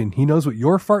smell like, and he knows what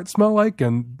your farts smell like,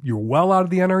 and you're well out of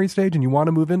the NRE stage and you want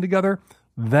to move in together,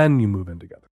 then you move in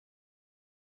together.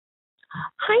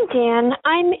 Hi, Dan.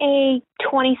 I'm a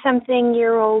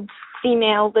 20-something-year-old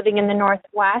female living in the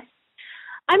Northwest.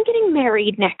 I'm getting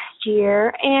married next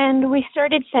year, and we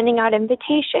started sending out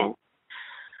invitations.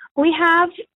 We have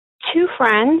two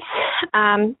friends.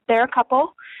 They're a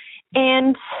couple,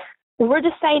 and we're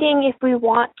deciding if we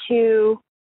want to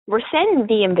rescind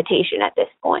the invitation at this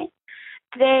point.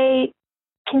 They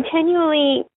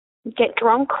continually get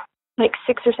drunk like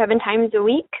 6 or 7 times a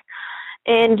week,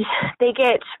 and they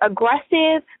get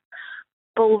aggressive,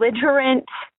 belligerent,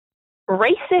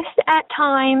 racist at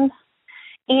times,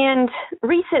 and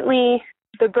recently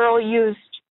the girl used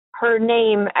her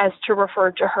name as to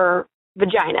refer to her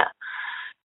vagina.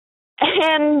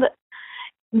 And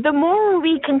the more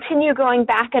we continue going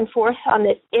back and forth on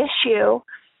this issue,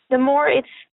 the more it's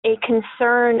a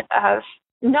concern of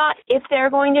not if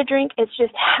they're going to drink, it's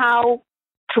just how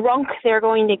drunk they're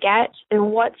going to get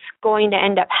and what's going to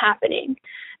end up happening.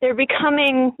 They're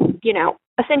becoming,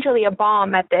 essentially a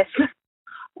bomb at this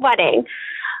wedding.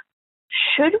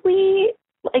 Should we,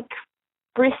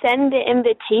 rescind the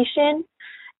invitation,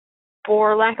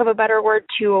 for lack of a better word,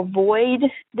 to avoid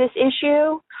this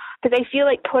issue? Because I feel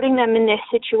like putting them in this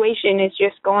situation is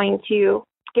just going to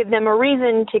give them a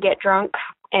reason to get drunk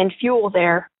and fuel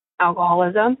their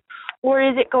alcoholism. Or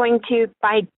is it going to,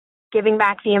 by giving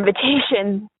back the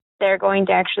invitation, they're going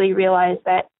to actually realize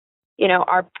that,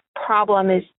 our problem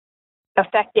is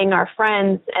affecting our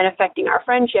friends and affecting our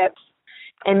friendships,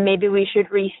 and maybe we should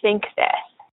rethink this.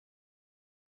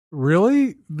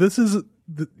 Really?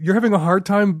 You're having a hard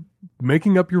time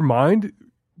making up your mind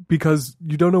because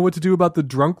you don't know what to do about the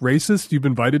drunk racist you've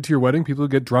invited to your wedding, people who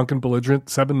get drunk and belligerent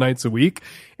 7 nights a week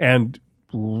and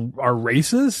are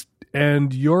racist,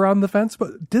 and you're on the fence,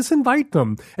 but disinvite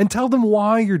them and tell them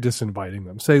why you're disinviting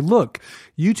them. Say, look,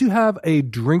 you two have a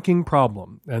drinking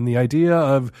problem, and the idea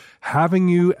of having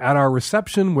you at our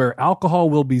reception where alcohol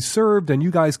will be served and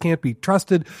you guys can't be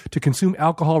trusted to consume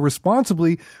alcohol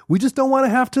responsibly, we just don't want to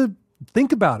have to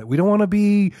think about it. We don't want to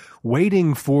be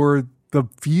waiting for the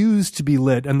fuse to be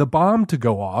lit and the bomb to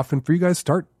go off and for you guys to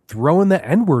start throwing the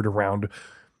N-word around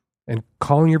and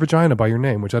calling your vagina by your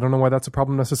name, which I don't know why that's a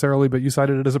problem necessarily, but you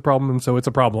cited it as a problem, and so it's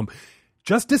a problem.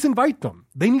 Just disinvite them.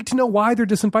 They need to know why they're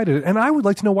disinvited. And I would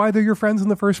like to know why they're your friends in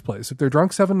the first place. If they're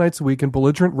drunk 7 nights a week and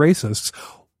belligerent racists,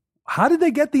 how did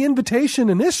they get the invitation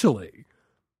initially?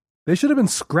 They should have been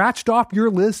scratched off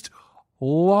your list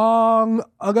long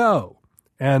ago.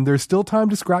 And there's still time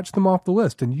to scratch them off the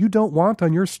list. And you don't want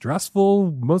on your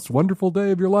stressful, most wonderful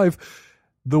day of your life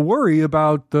the worry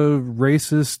about the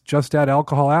racist, just add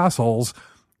alcohol assholes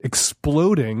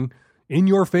exploding in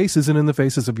your faces and in the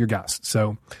faces of your guests.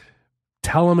 So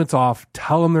tell them it's off.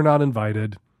 Tell them they're not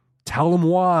invited. Tell them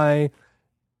why,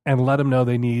 and let them know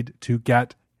they need to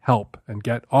get help and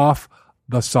get off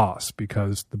the sauce,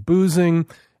 because the boozing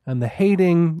and the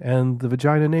hating and the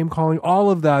vagina name calling,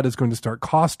 all of that is going to start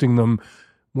costing them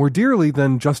more dearly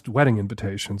than just wedding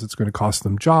invitations. It's going to cost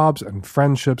them jobs and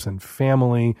friendships and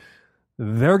family.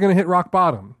 They're going to hit rock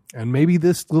bottom. And maybe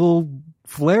this little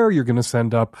flare you're going to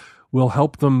send up will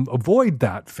help them avoid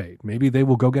that fate. Maybe they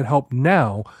will go get help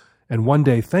now and one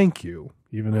day thank you,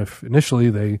 even if initially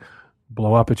they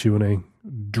blow up at you in a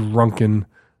drunken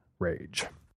rage.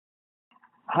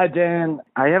 Hi, Dan.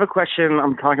 I have a question.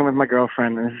 I'm talking with my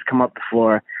girlfriend, and this has come up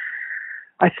before.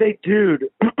 I say dude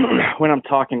when I'm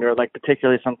talking to her,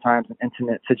 particularly sometimes in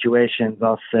intimate situations,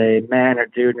 I'll say man or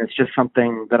dude, and it's just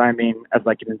something that I mean as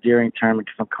an endearing term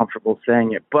because I'm comfortable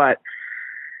saying it. But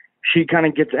she kind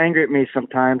of gets angry at me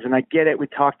sometimes, and I get it. We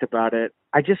talked about it.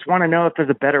 I just want to know if there's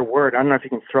a better word. I don't know if you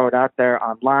can throw it out there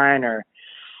online or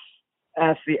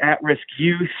ask the at-risk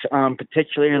youth,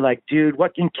 particularly dude,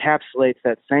 what encapsulates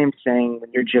that same thing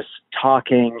when you're just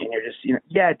talking and you're just,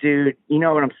 yeah, dude, you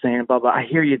know what I'm saying, blah, blah. I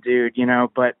hear you, dude,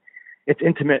 but it's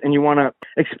intimate and you want to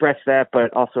express that,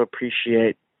 but also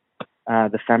appreciate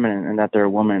the feminine and that they're a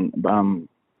woman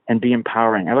and be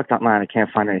empowering. I looked online, I can't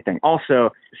find anything.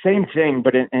 Also, same thing,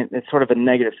 but it's sort of a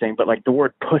negative thing, but the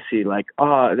word pussy,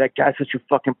 oh, that guy's such a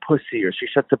fucking pussy, or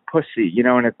she's such a pussy,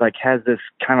 and it has this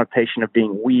connotation of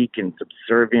being weak and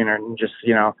subservient and just,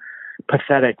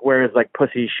 pathetic, whereas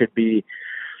pussy should be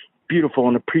beautiful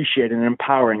and appreciated and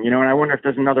empowering, and I wonder if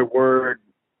there's another word.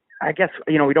 I guess,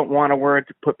 we don't want a word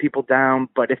to put people down,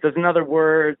 but if there's another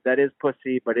word that is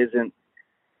pussy but isn't,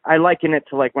 I liken it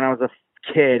to when I was a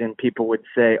kid and people would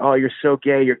say, oh, you're so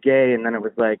gay, you're gay, and then it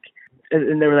was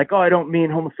and they were oh, I don't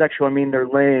mean homosexual, I mean they're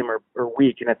lame or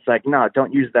weak, and it's no,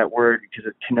 don't use that word because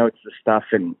it connotes the stuff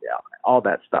and all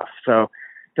that stuff. So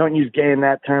don't use gay in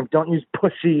that term, don't use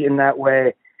pussy in that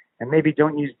way, and maybe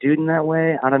don't use dude in that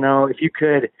way. I don't know. If you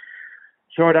could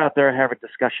throw it out there and have a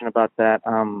discussion about that,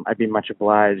 I'd be much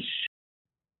obliged.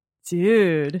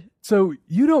 Dude. So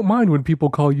you don't mind when people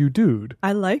call you dude.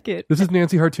 I like it. This is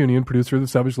Nancy Hartunian, producer of the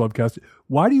Savage Lovecast.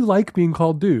 Why do you like being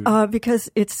called dude? Because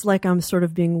it's I'm sort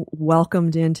of being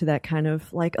welcomed into that kind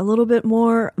of a little bit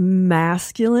more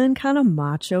masculine, kind of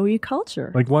macho-y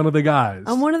culture. Like one of the guys.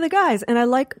 I'm one of the guys. And I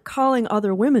like calling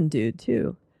other women dude,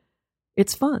 too.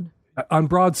 It's fun. On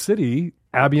Broad City,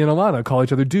 Abby and Alana call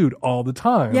each other dude all the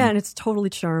time. Yeah, and it's totally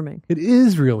charming. It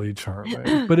is really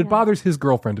charming. But it bothers his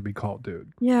girlfriend to be called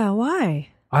dude. Yeah, why?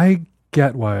 I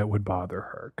get why it would bother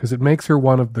her, because it makes her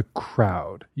one of the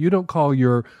crowd. You don't call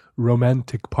your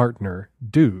romantic partner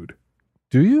dude,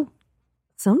 do you?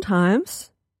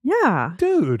 Sometimes. Yeah.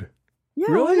 Dude.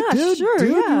 Yeah, really? why not? Dude, Sure,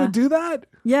 dude, yeah. you would do that?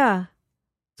 Yeah.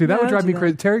 See, that Yeah, would drive I'd me do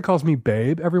crazy. that. Terry calls me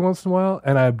babe every once in a while,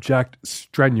 and I object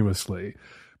strenuously,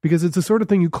 because it's the sort of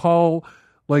thing you call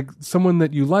like someone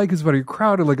that you like is very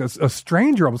crowded, like a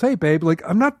stranger almost. Hey, babe, like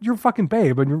I'm not your fucking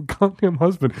babe, I'm your goddamn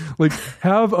husband. Like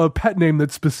have a pet name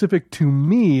that's specific to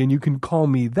me, and you can call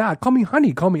me that. Call me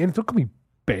honey. Call me, and don't call me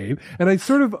babe. And I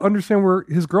sort of understand where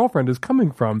his girlfriend is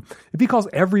coming from. If he calls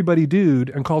everybody dude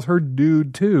and calls her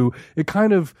dude too, it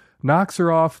kind of knocks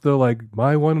her off the like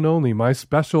my one and only, my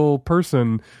special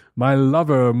person, my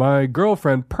lover, my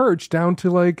girlfriend perch down to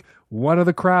like one of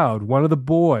the crowd, one of the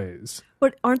boys.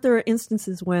 But aren't there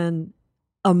instances when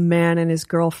a man and his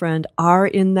girlfriend are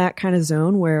in that kind of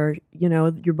zone where, you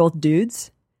know, you're both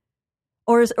dudes?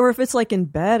 Or if it's like in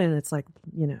bed and it's like,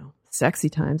 you know, sexy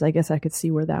times, I guess I could see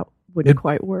where that wouldn't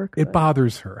quite work. It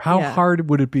bothers her. How hard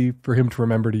would it be for him to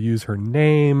remember to use her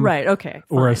name? Right, okay.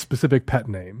 Or fine. a specific pet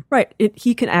name? Right.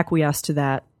 He can acquiesce to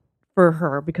that for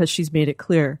her because she's made it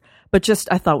clear. But just,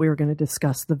 I thought we were going to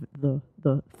discuss the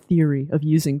theory of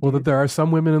using dude. Well, that there are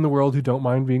some women in the world who don't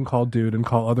mind being called dude and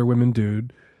call other women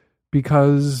dude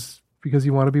because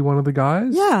you want to be one of the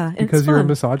guys? Yeah, because you're a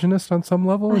misogynist on some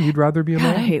level and you'd rather be a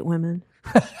man? I hate women.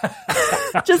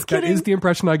 Just kidding. That is the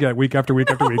impression I get week after week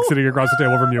after week sitting across the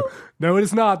table from you. No, it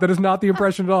is not. That is not the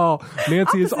impression at all.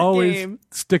 Nancy is always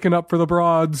sticking up for the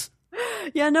broads.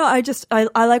 Yeah, no, I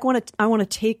want to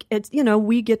take it, you know,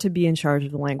 we get to be in charge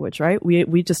of the language, right?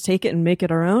 We just take it and make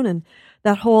it our own. And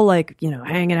that whole like, you know,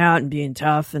 hanging out and being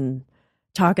tough and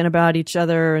talking about each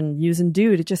other and using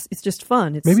dude, it's just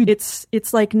fun.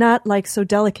 It's like not like so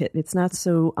delicate. It's not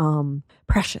so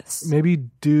precious. Maybe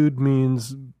dude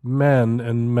means men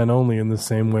and men only in the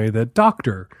same way that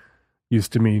doctor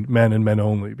used to mean men and men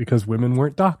only because women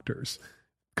weren't doctors.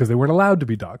 Because they weren't allowed to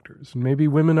be doctors. And maybe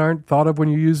women aren't thought of when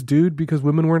you use dude because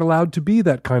women weren't allowed to be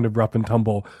that kind of rough and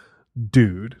tumble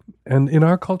dude. And in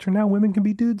our culture now, women can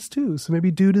be dudes too. So maybe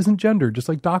dude isn't gendered, just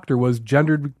like doctor was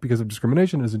gendered because of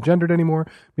discrimination, isn't gendered anymore.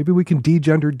 Maybe we can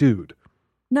de-gender dude.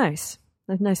 Nice.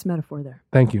 A nice metaphor there.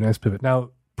 Thank you. Nice pivot. Now,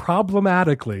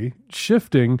 problematically,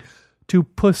 shifting to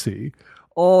pussy.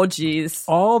 Oh, geez.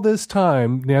 All this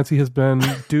time, Nancy has been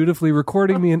dutifully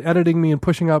recording me and editing me and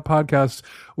pushing out podcasts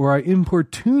where I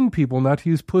importune people not to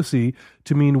use pussy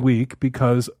to mean weak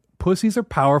because pussies are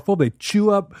powerful. They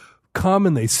chew up cum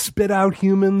and they spit out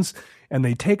humans and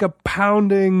they take a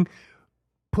pounding.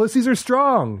 Pussies are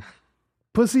strong.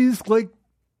 Pussies, like,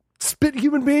 spit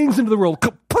human beings into the world.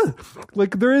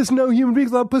 Like, there is no human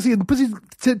beings without pussy. And pussies,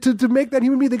 to make that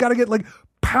human being, they got to get, like,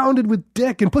 pounded with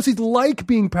dick, and pussies like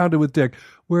being pounded with dick.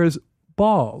 Whereas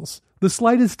balls, the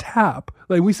slightest tap,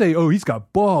 like we say, oh, he's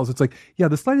got balls. It's like, yeah,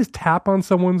 the slightest tap on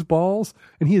someone's balls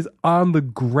and he is on the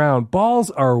ground.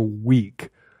 Balls are weak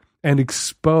and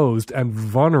exposed and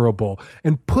vulnerable,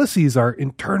 and pussies are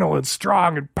internal and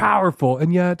strong and powerful.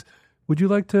 And yet, would you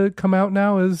like to come out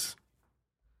now as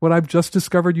what I've just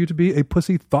discovered you to be, a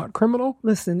pussy thought criminal?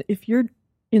 Listen, if you're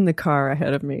in the car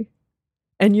ahead of me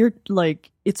and you're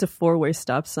like, it's a 4-way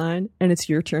stop sign and it's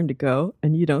your turn to go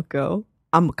and you don't go,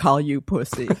 I'm going to call you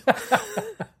pussy.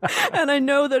 And I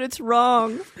know that it's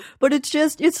wrong, but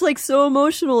it's like so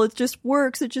emotional. It just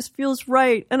works. It just feels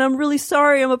right. And I'm really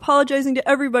sorry. I'm apologizing to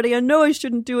everybody. I know I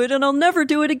shouldn't do it and I'll never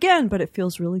do it again, but it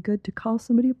feels really good to call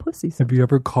somebody a pussy sometimes. Have you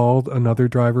ever called another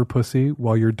driver pussy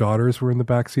while your daughters were in the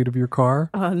backseat of your car?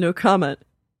 No comment.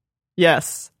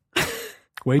 Yes.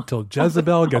 Wait till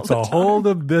Jezebel gets a hold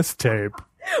of this tape.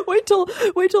 Wait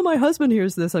till my husband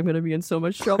hears this. I'm going to be in so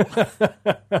much trouble.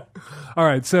 All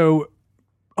right. So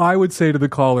I would say to the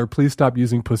caller, please stop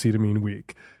using pussy to mean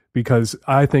weak, because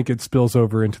I think it spills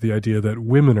over into the idea that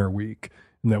women are weak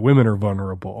and that women are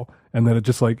vulnerable, and that it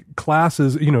just like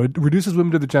classes, you know, it reduces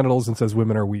women to the genitals and says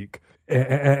women are weak,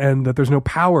 and that there's no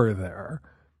power there.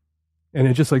 And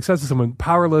it just like says to someone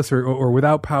powerless or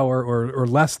without power or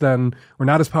less than or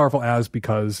not as powerful as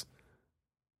because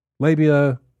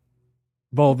labia,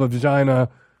 vulva, vagina.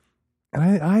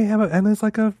 And I have and it's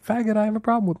like a faggot, I have a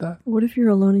problem with that. What if you're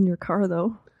alone in your car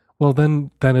though? Well,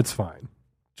 then it's fine.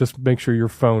 Just make sure your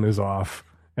phone is off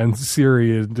and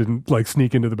Siri didn't like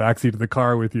sneak into the backseat of the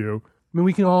car with you. I mean,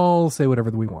 we can all say whatever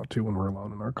we want to when we're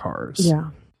alone in our cars. Yeah.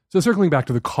 So circling back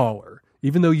to the caller,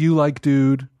 even though you like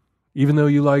dude, even though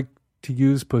you like to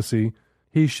use pussy,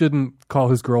 he shouldn't call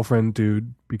his girlfriend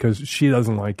dude because she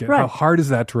doesn't like it. Right. How hard is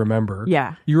that to remember?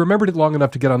 Yeah. You remembered it long enough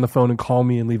to get on the phone and call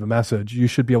me and leave a message. You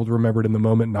should be able to remember it in the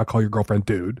moment and not call your girlfriend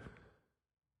dude.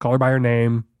 Call her by her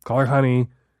name. Call her honey.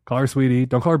 Call her sweetie.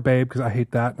 Don't call her babe because I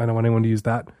hate that. I don't want anyone to use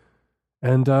that.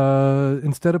 And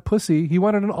instead of pussy, he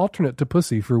wanted an alternate to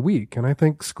pussy for weak. And I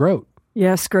think scrote.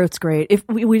 Yeah, scrote's great. If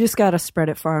we just got to spread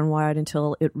it far and wide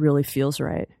until it really feels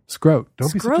right. Scrote.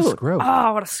 Don't be such a scrote.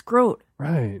 Oh, what a scrote.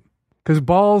 Right. Because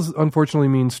balls, unfortunately,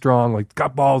 mean strong. Like,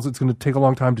 got balls, it's going to take a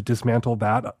long time to dismantle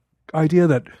that idea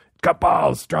that got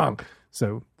balls, strong.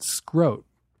 So scrote.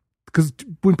 Because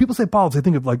when people say balls, they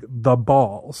think of like the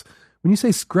balls. When you say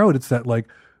scrote, it's that like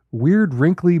weird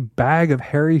wrinkly bag of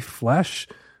hairy flesh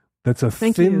that's a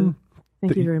Thank thin... you.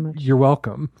 Thank you very much. You're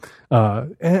welcome.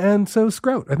 And so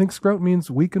scrote. I think scrote means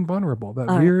weak and vulnerable. That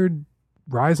weird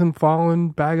rise and fallen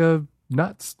bag of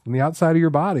nuts on the outside of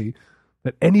your body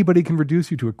that anybody can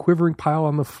reduce you to a quivering pile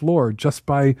on the floor just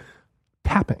by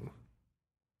tapping.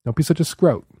 Don't be such a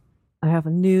scrote. I have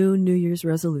a New Year's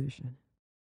resolution.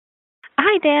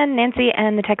 Hi, Dan, Nancy,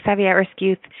 and the Tech Savvy at-risk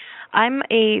youth. I'm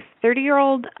a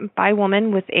 30-year-old bi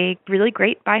woman with a really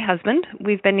great bi husband.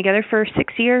 We've been together for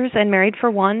 6 years and married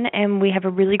for 1, and we have a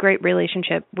really great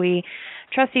relationship. We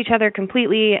trust each other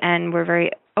completely, and we're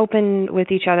very open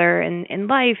with each other in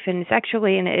life and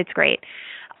sexually, and it's great.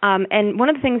 And one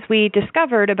of the things we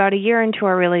discovered about a year into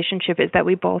our relationship is that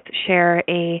we both share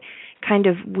a kind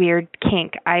of weird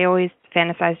kink. I always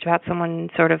fantasized about someone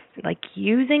sort of like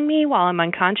using me while I'm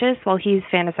unconscious, while he's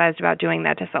fantasized about doing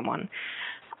that to someone.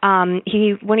 When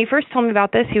he first told me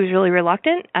about this, he was really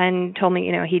reluctant and told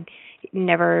me, he'd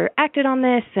never acted on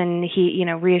this, and he,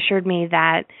 reassured me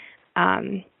that,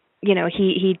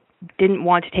 he didn't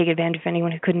want to take advantage of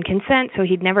anyone who couldn't consent, so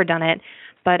he'd never done it.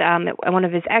 But one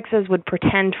of his exes would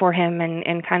pretend for him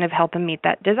and kind of help him meet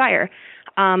that desire.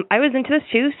 I was into this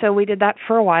too, so we did that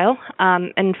for a while.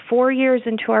 And 4 years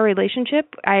into our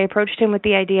relationship, I approached him with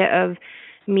the idea of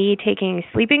me taking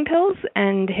sleeping pills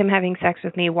and him having sex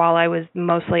with me while I was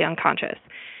mostly unconscious.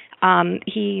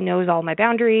 He knows all my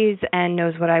boundaries and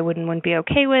knows what I would and wouldn't be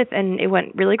okay with, and it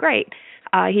went really great.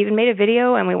 He even made a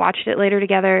video, and we watched it later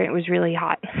together. It was really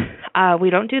hot. We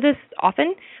don't do this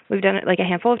often. We've done it like a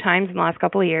handful of times in the last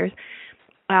couple of years.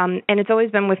 And it's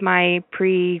always been with my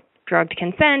pre-drugged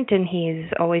consent, and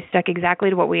he's always stuck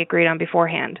exactly to what we agreed on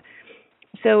beforehand.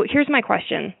 So here's my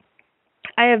question.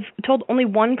 I have told only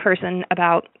one person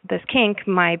about this kink,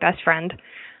 my best friend.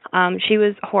 She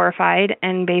was horrified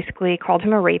and basically called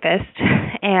him a rapist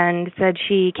and said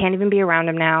she can't even be around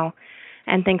him now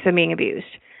and thinks I'm being abused.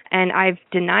 And I've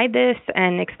denied this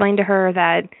and explained to her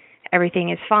that everything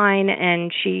is fine,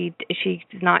 and she's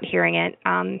not hearing it.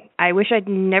 I wish I'd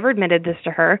never admitted this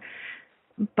to her,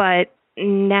 but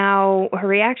now her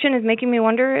reaction is making me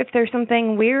wonder if there's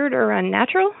something weird or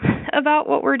unnatural about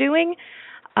what we're doing.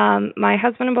 My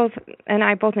husband and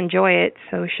I both enjoy it,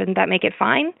 so shouldn't that make it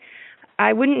fine?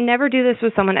 I wouldn't never do this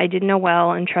with someone I didn't know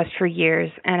well and trust for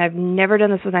years, and I've never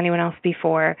done this with anyone else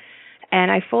before. And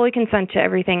I fully consent to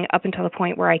everything up until the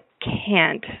point where I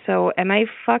can't. So am I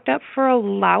fucked up for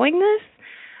allowing this?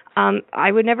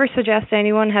 I would never suggest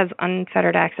anyone has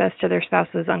unfettered access to their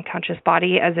spouse's unconscious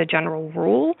body as a general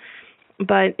rule.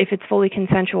 But if it's fully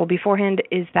consensual beforehand,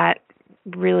 is that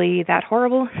really that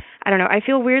horrible? I don't know. I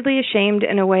feel weirdly ashamed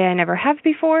in a way I never have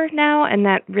before now, and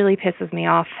that really pisses me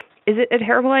off. Is it a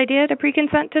terrible idea to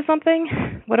pre-consent to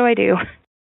something? What do I do?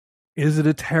 Is it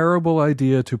a terrible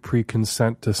idea to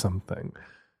pre-consent to something?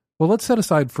 Well, let's set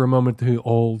aside for a moment the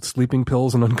old sleeping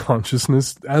pills and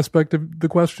unconsciousness aspect of the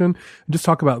question and just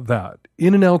talk about that.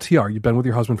 In an LTR, you've been with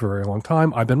your husband for a very long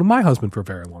time. I've been with my husband for a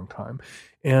very long time.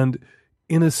 And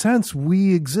in a sense,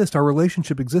 our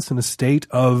relationship exists in a state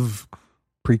of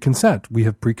pre-consent. We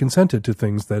have pre-consented to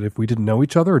things that if we didn't know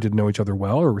each other or didn't know each other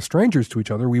well or were strangers to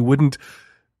each other, we wouldn't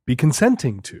be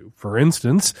consenting to. For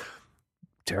instance,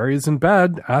 Terry is in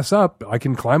bed, ass up. I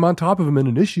can climb on top of him and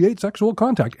initiate sexual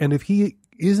contact. And if he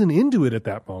isn't into it at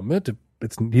that moment, if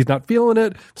he's not feeling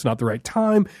it, it's not the right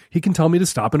time, he can tell me to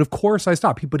stop. And of course I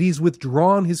stop. But he's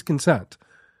withdrawn his consent.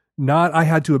 Not I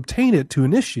had to obtain it to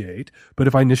initiate, but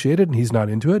if I initiate it and he's not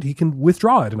into it, he can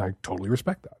withdraw it. And I totally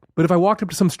respect that. But if I walked up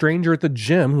to some stranger at the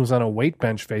gym who's on a weight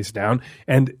bench face down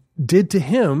and did to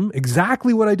him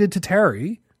exactly what I did to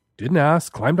Terry, didn't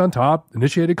ask, climbed on top,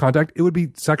 initiated contact, it would be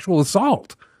sexual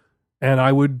assault. And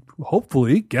I would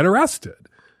hopefully get arrested,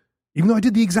 even though I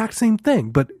did the exact same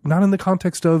thing, but not in the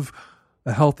context of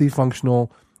a healthy,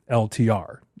 functional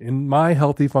LTR. In my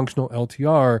healthy, functional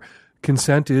LTR,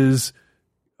 consent is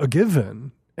a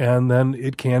given, and then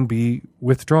it can be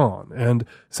withdrawn. And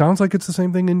sounds like it's the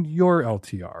same thing in your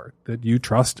LTR, that you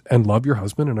trust and love your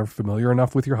husband and are familiar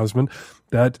enough with your husband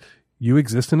that you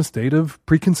exist in a state of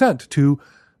pre-consent to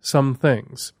some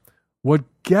things. What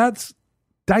gets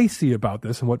dicey about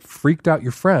this and what freaked out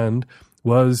your friend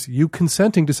was you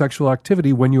consenting to sexual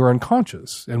activity when you are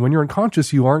unconscious. And when you're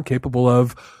unconscious, you aren't capable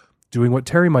of doing what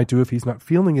Terry might do if he's not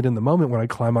feeling it in the moment when I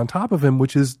climb on top of him,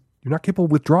 which is you're not capable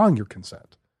of withdrawing your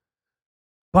consent.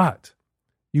 But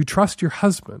you trust your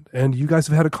husband, and you guys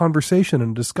have had a conversation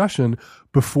and a discussion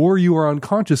before you are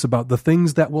unconscious about the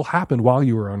things that will happen while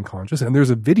you are unconscious. And there's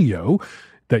a video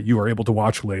that you are able to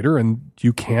watch later, and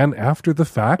you can, after the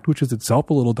fact, which is itself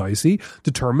a little dicey,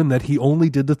 determine that he only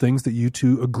did the things that you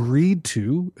two agreed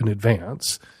to in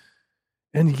advance.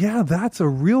 And yeah, that's a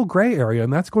real gray area,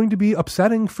 and that's going to be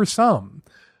upsetting for some.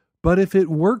 But if it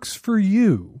works for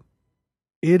you,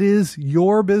 it is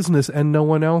your business and no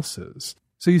one else's.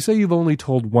 So you say you've only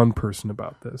told one person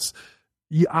about this.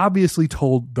 You obviously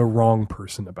told the wrong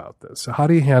person about this. So how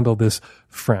do you handle this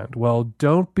friend? Well,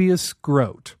 don't be a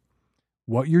scrote.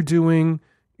 What you're doing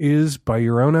is, by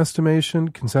your own estimation,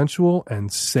 consensual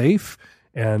and safe.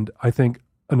 And I think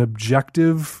an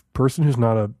objective person who's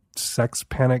not a sex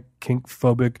panic, kink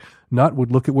phobic nut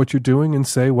would look at what you're doing and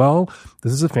say, well,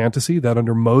 this is a fantasy that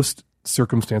under most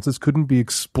circumstances couldn't be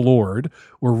explored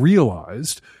or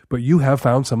realized, but you have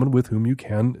found someone with whom you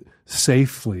can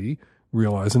safely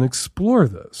realize and explore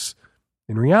this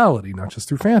in reality, not just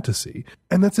through fantasy.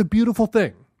 And that's a beautiful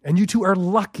thing. And you two are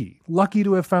lucky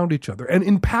to have found each other. And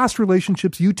in past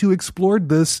relationships, you two explored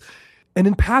this. And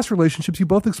in past relationships, you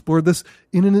both explored this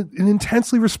in an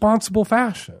intensely responsible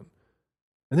fashion.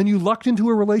 And then you lucked into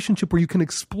a relationship where you can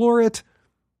explore it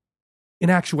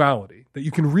in actuality, that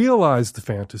you can realize the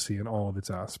fantasy in all of its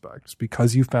aspects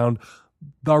because you found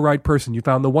the right person. You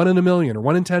found the 1 in a million or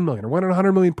 1 in 10 million or 1 in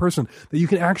 100 million person that you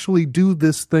can actually do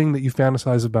this thing that you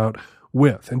fantasize about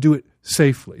with and do it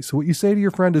safely. So what you say to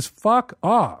your friend is, fuck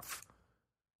off.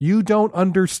 You don't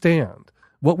understand.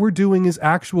 What we're doing is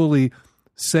actually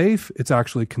safe. It's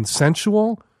actually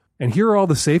consensual. And here are all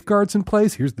the safeguards in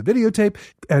place. Here's the videotape.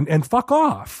 And fuck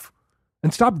off.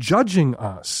 And stop judging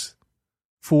us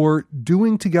for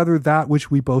doing together that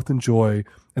which we both enjoy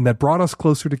and that brought us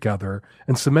closer together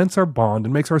and cements our bond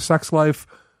and makes our sex life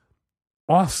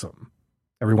awesome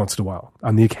every once in a while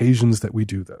on the occasions that we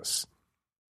do this.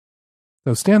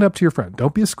 So stand up to your friend.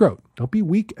 Don't be a scrote. Don't be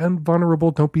weak and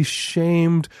vulnerable. Don't be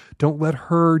shamed. Don't let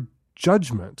her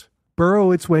judgment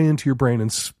burrow its way into your brain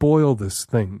and spoil this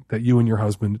thing that you and your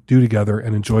husband do together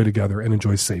and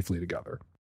enjoy safely together.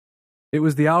 It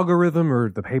was the algorithm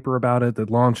or the paper about it that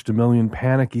launched a million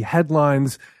panicky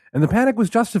headlines, and the panic was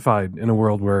justified in a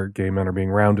world where gay men are being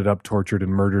rounded up, tortured,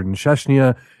 and murdered in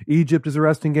Chechnya. Egypt is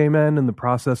arresting gay men in the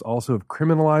process also of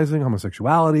criminalizing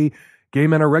homosexuality. Gay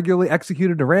men are regularly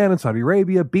executed in Iran and Saudi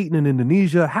Arabia, beaten in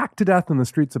Indonesia, hacked to death in the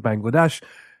streets of Bangladesh.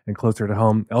 And closer to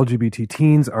home, LGBT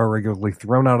teens are regularly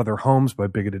thrown out of their homes by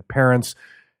bigoted parents.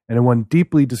 And in one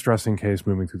deeply distressing case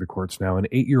moving through the courts now, an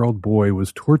 8-year-old boy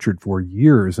was tortured for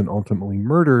years and ultimately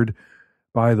murdered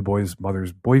by the boy's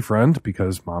mother's boyfriend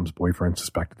because mom's boyfriend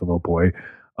suspected the little boy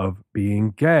of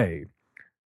being gay.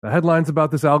 The headlines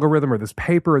about this algorithm or this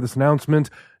paper or this announcement: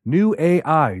 new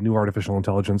AI, new artificial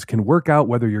intelligence, can work out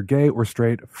whether you're gay or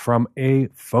straight from a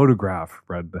photograph,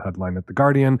 read the headline at The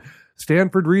Guardian.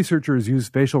 Stanford researchers use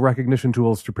facial recognition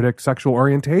tools to predict sexual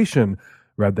orientation,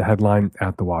 read the headline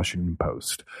at The Washington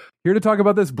Post. Here to talk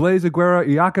about this, Blaise Agüera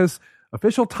Arcas,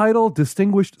 official title,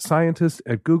 distinguished scientist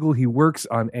at Google. He works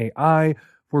on AI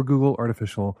for Google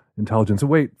Artificial Intelligence. So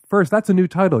wait, first, that's a new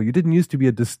title. You didn't used to be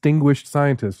a distinguished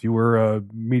scientist. You were a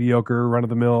mediocre,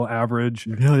 run-of-the-mill, average.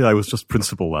 Yeah, I was just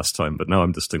principal last time, but now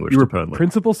I'm distinguished, You were apparently.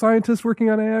 principal scientist working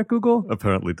on AI at Google?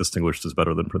 Apparently distinguished is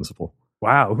better than principal.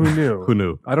 Wow, who knew? Who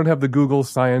knew? I don't have the Google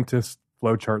scientist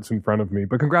flowcharts in front of me,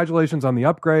 but congratulations on the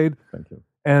upgrade. Thank you.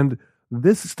 And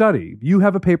this study, you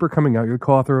have a paper coming out, you're the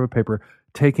co-author of a paper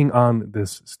taking on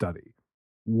this study.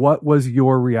 What was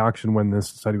your reaction when this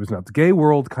study was announced? The gay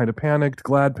world kind of panicked,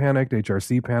 GLAAD panicked,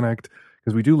 HRC panicked,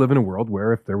 because we do live in a world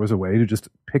where if there was a way to just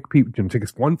pick people, take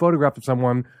one photograph of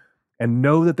someone and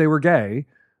know that they were gay,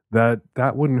 that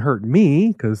wouldn't hurt me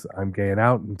because I'm gay and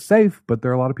out and safe, but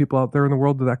there are a lot of people out there in the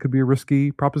world that could be a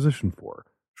risky proposition for.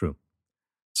 True.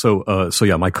 So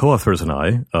yeah, my co-authors and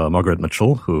I, Margaret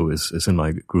Mitchell, who is in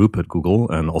my group at Google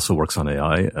and also works on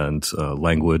AI and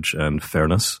language and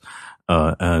fairness,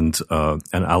 and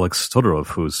Alex Todorov,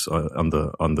 who's on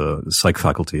the psych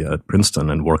faculty at Princeton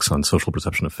and works on social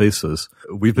perception of faces.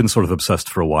 We've been sort of obsessed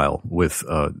for a while with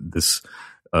this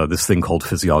thing called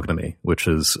physiognomy, which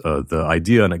is the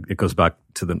idea, and it goes back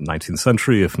to the 19th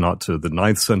century, if not to the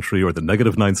 9th century or the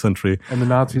negative 9th century. And the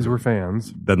Nazis were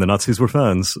fans. Then the Nazis were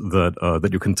fans that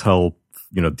you can tell,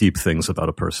 deep things about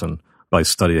a person by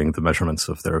studying the measurements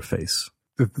of their face.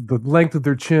 The length of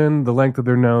their chin, the length of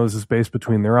their nose, the space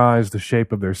between their eyes, the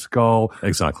shape of their skull.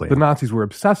 Exactly. The Nazis were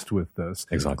obsessed with this.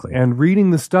 Exactly. And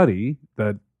reading the study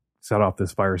that set off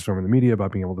this firestorm in the media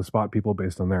about being able to spot people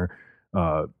based on their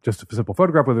just a simple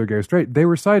photograph, whether they're gay or straight, they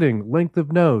were citing length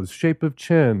of nose, shape of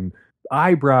chin,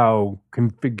 eyebrow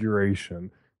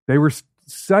configuration. They were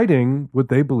citing what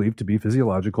they believed to be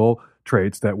physiological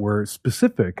traits that were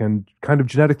specific and kind of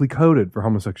genetically coded for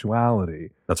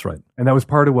homosexuality. That's right. And that was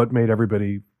part of what made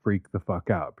everybody freak the fuck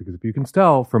out. Because if you can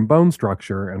tell from bone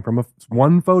structure and from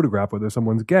one photograph whether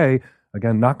someone's gay,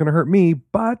 again, not going to hurt me,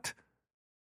 but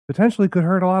potentially could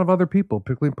hurt a lot of other people,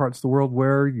 particularly in parts of the world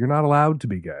where you're not allowed to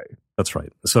be gay. That's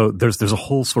right. So there's a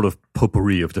whole sort of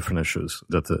potpourri of different issues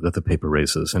that the paper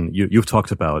raises, and you've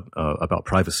talked about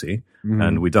privacy,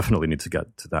 and we definitely need to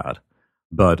get to that.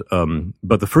 But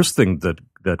the first thing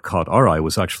that caught our eye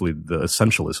was actually the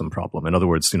essentialism problem. In other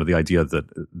words, the idea that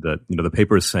the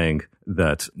paper is saying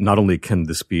that not only can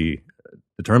this be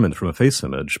determined from a face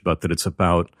image, but that it's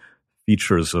about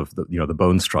features of the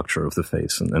bone structure of the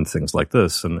face and things like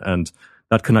this, and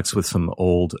that connects with some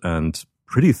old and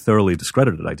pretty thoroughly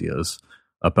discredited ideas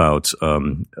about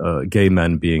gay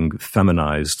men being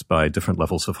feminized by different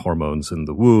levels of hormones in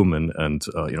the womb, and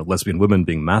lesbian women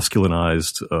being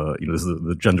masculinized. This is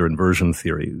the gender inversion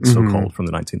theory, so-called, from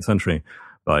the 19th century,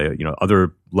 by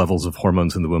other levels of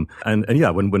hormones in the womb. And yeah,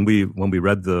 when we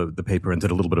read the paper and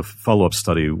did a little bit of follow-up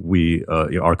study,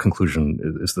 our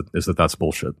conclusion is that that's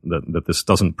bullshit. That this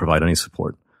doesn't provide any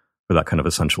support for that kind of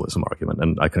essentialism argument,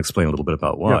 and I can explain a little bit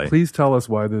about why. Yeah, please tell us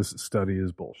why this study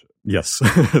is bullshit. Yes,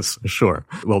 sure.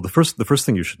 Well, the first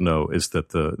thing you should know is that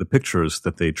the pictures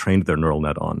that they trained their neural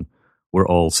net on were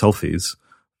all selfies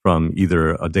from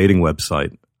either a dating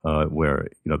website where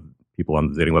people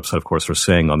on the dating website, of course, are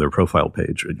saying on their profile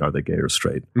page, are they gay or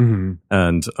straight,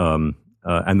 and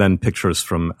then pictures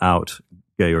from out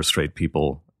gay or straight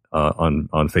people on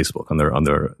Facebook on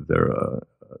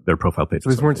their profile pages. So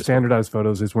these weren't standardized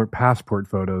photos. These weren't passport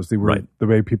photos. They were the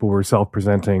way people were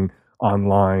self-presenting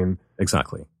online.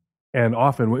 Exactly. And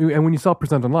often, when you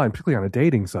self-present online, particularly on a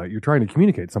dating site, you're trying to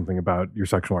communicate something about your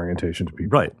sexual orientation to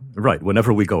people. Right.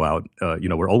 Whenever we go out,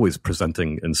 we're always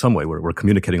presenting in some way. We're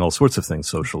communicating all sorts of things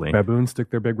socially. Baboons stick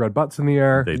their big red butts in the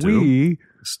air. They do. We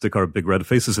stick our big red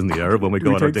faces in the air when we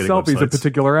go on our dating websites. We take selfies at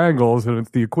particular angles, and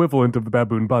it's the equivalent of the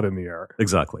baboon butt in the air.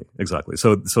 Exactly.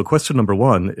 So question number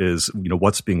one is,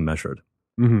 what's being measured?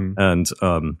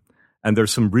 And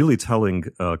there's some really telling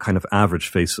kind of average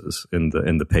faces in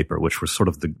the paper, which were sort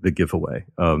of the giveaway.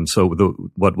 So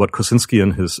what Kosinski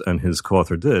and his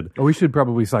co-author did. We should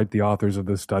probably cite the authors of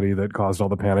this study that caused all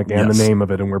the panic and the name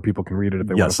of it and where people can read it if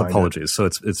they want to find it. Yes, apologies. So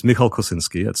it's Michal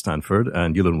Kosinski at Stanford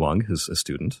and Yulun Wang, his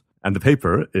student. And the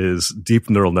paper is Deep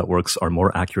Neural Networks Are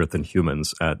More Accurate Than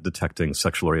Humans at Detecting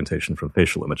Sexual Orientation from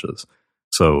Facial Images.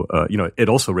 So, it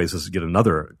also raises yet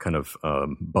another kind of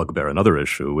bugbear, another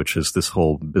issue, which is this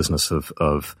whole business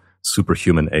of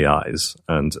superhuman AIs.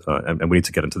 And we need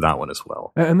to get into that one as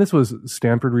well. And this was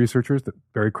Stanford researchers, the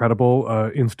very credible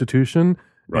institution,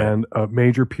 and a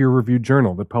major peer-reviewed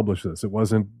journal that published this. It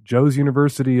wasn't Joe's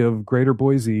University of Greater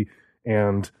Boise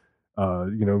and,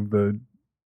 the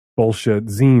bullshit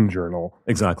zine journal.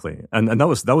 Exactly. And that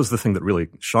was the thing that really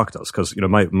shocked us, because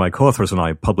my co-authors and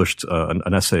I published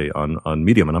an essay on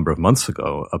Medium a number of months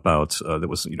ago about that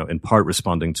was in part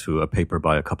responding to a paper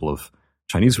by a couple of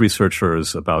Chinese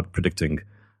researchers about predicting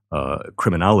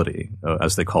criminality,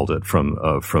 as they called it,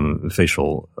 from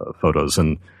facial photos.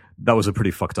 And that was a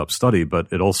pretty fucked up study, but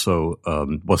it also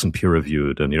wasn't peer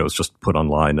reviewed, and it was just put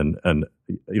online, and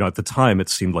at the time it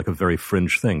seemed like a very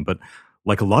fringe thing, but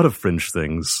like a lot of fringe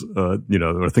things, or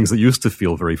things that used to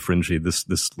feel very fringy, this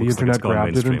looks the internet like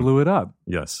grabbed it and blew it up.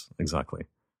 Yes, exactly.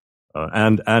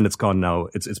 And it's gone now.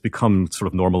 It's become sort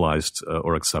of normalized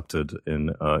or accepted in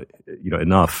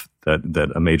enough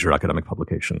that a major academic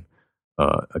publication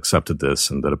accepted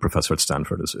this, and that a professor at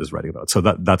Stanford is writing about it. So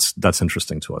that's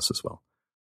interesting to us as well.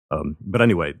 But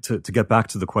anyway, to get back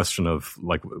to the question of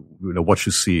what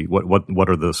you see, what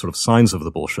are the sort of signs of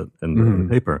the bullshit in the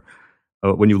paper.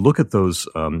 When you look at those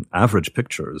average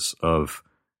pictures of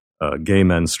gay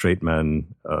men, straight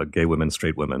men, gay women,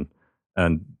 straight women,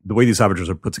 and the way these averages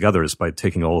are put together is by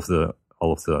taking all of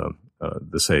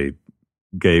the say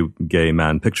gay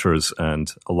man pictures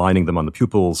and aligning them on the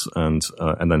pupils, and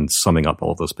then summing up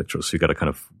all of those pictures, so you get a kind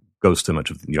of ghost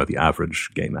image of the average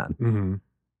gay man,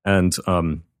 and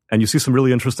you see some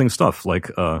really interesting stuff, like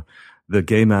the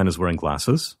gay man is wearing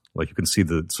glasses. Like you can see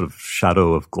the sort of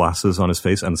shadow of glasses on his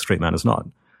face, and the straight man is not.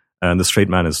 And the straight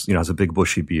man is, has a big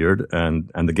bushy beard, and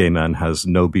the gay man has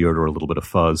no beard or a little bit of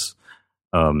fuzz.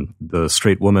 The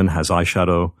straight woman has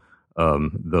eyeshadow.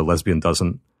 The lesbian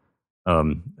doesn't.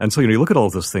 And so, you look at all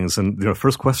of those things, and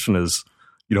first question is,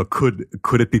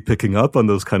 could it be picking up on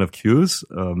those kind of cues?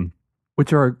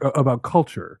 Which are about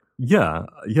culture. Yeah.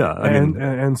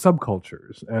 And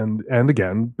subcultures. And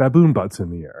again, baboon butts in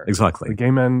the air. Exactly. The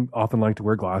gay men often like to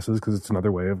wear glasses because it's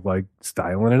another way of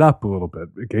styling it up a little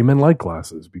bit. Gay men like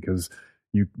glasses because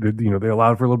they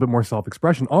allowed for a little bit more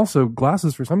self-expression. Also,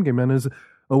 glasses for some gay men is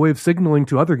a way of signaling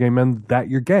to other gay men that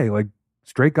you're gay. Like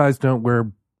straight guys don't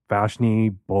wear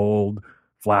fashiony, bold,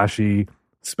 flashy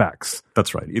specs.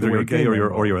 That's right. Either you're gay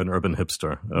or you're an urban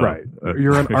hipster. Right.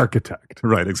 You're an architect.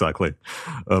 Right. Exactly.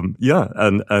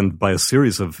 And by a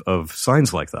series of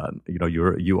signs like that,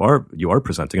 you are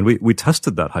presenting. And we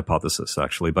tested that hypothesis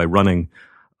actually by running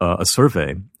a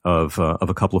survey of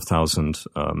a couple of thousand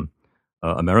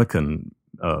American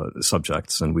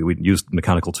subjects, and we used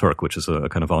Mechanical Turk, which is a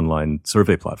kind of online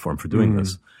survey platform for doing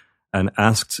this, and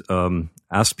asked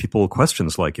people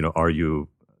questions like, are you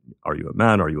a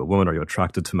man? Are you a woman? Are you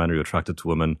attracted to men? Are you attracted to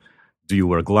women? Do you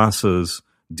wear glasses?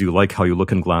 Do you like how you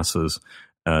look in glasses?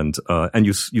 And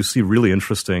you see really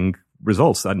interesting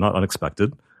results, not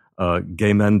unexpected.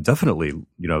 Gay men definitely,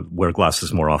 wear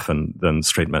glasses more often than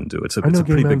straight men do. It's a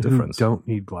pretty big difference. Who don't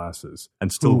need glasses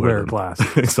and still wear glasses.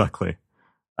 Exactly.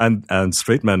 And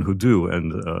straight men who do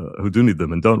and who do need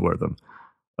them and don't wear them.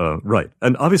 Right.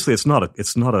 And obviously it's not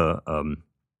a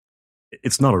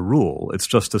rule. It's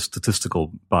just a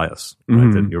statistical bias,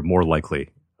 right? That you're more likely.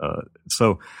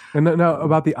 And now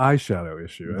about the eyeshadow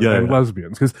issue and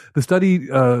lesbians, because the study,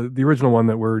 the original one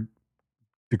that we're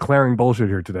declaring bullshit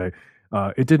here today,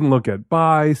 it didn't look at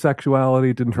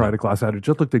bisexuality, it didn't try to class out, it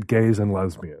just looked at gays and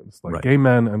lesbians, like gay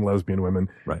men and lesbian women.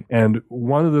 Right. And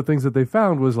one of the things that they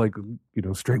found was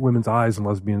straight women's eyes and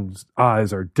lesbians'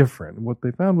 eyes are different. And what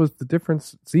they found was the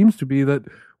difference seems to be that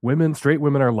straight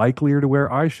women are likelier to wear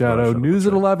eyeshadow. News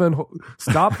at 11,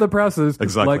 stop the presses,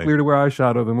 exactly. Likelier to wear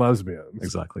eyeshadow than lesbians.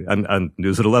 Exactly. And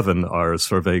News at 11, our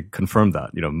survey confirmed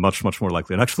that, much, much more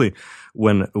likely. And actually,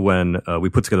 when we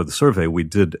put together the survey,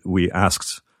 we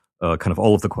asked kind of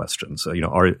all of the questions.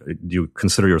 Do you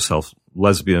consider yourself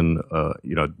lesbian?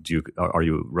 Are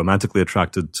you romantically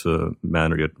attracted to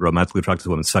men? Are you romantically attracted to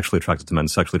women? Sexually attracted to men?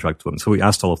 Sexually attracted to women? So we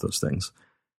asked all of those things,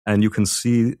 and you can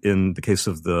see in the case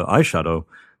of the eyeshadow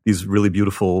these really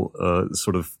beautiful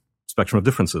sort of spectrum of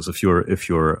differences. If you're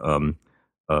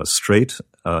straight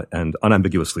and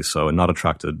unambiguously so, and not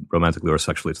attracted romantically or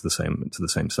sexually to the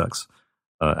same sex,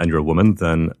 and you're a woman,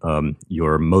 then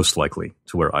you're most likely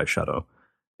to wear eyeshadow.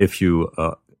 If you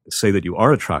say that you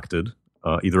are attracted,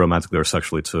 either romantically or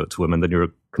sexually to women, then you're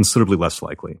considerably less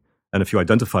likely. And if you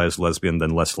identify as lesbian,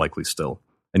 then less likely still.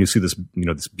 And you see this,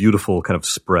 this beautiful kind of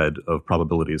spread of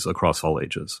probabilities across all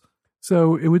ages.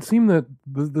 So it would seem that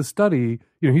the study,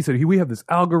 he said we have this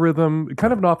algorithm,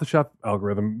 kind of an off-the-shelf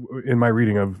algorithm in my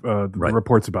reading of the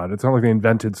reports about it. It's not like they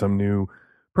invented some new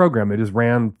program. They just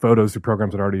ran photos through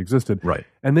programs that already existed. Right.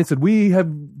 And they said, we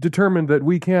have determined that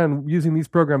we can, using these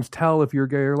programs, tell if you're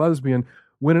gay or lesbian,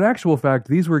 when in actual fact,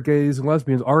 these were gays and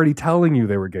lesbians already telling you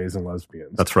they were gays and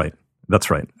lesbians. That's right.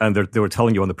 And they were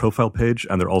telling you on the profile page,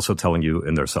 and they're also telling you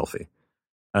in their selfie.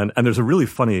 And there's a really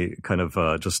funny kind of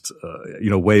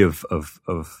way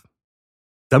of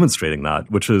demonstrating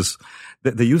that, which is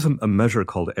they use a measure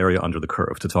called area under the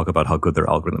curve to talk about how good their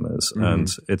algorithm is. Mm-hmm. And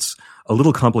it's a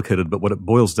little complicated, but what it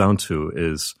boils down to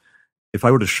is if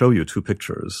I were to show you two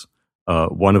pictures,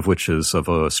 one of which is of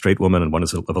a straight woman and one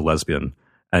is of a lesbian,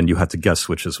 and you had to guess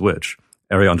which is which,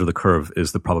 area under the curve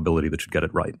is the probability that you'd get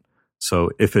it right. So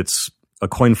if it's a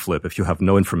coin flip, if you have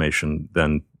no information,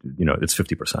 then it's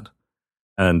 50%.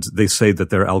 And they say that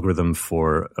their algorithm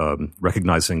for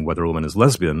recognizing whether a woman is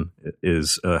lesbian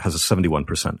has a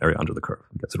 71% area under the curve.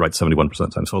 It gets it right 71% of the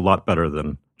time, so a lot better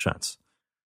than chance.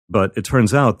 But it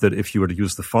turns out that if you were to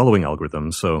use the following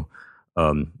algorithm, so,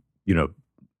 I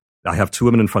have two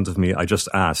women in front of me, I just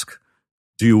ask,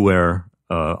 do you wear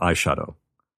eyeshadow?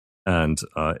 And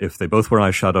if they both wear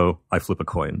eyeshadow, I flip a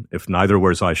coin. If neither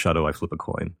wears eyeshadow, I flip a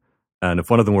coin. And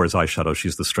if one of them wears eyeshadow,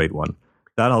 she's the straight one.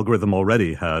 That algorithm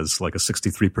already has like a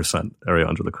 63% area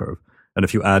under the curve. And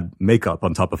if you add makeup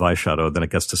on top of eyeshadow, then it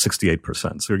gets to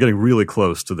 68%. So you're getting really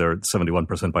close to their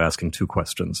 71% by asking two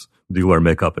questions. Do you wear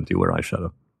makeup and do you wear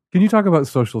eyeshadow? Can you talk about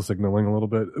social signaling a little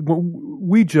bit?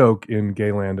 We joke in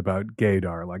gayland about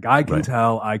gaydar. Like, I can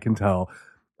tell.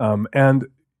 And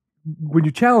when you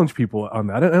challenge people on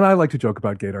that, and I like to joke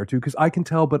about gaydar too, because I can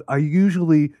tell, but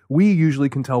we usually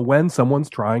can tell when someone's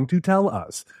trying to tell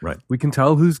us. Right. We can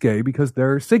tell who's gay because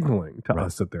they're signaling to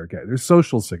us that they're gay. There's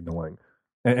social signaling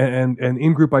and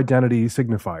in-group identity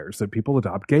signifiers that people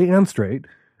adopt, gay and straight,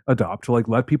 adopt to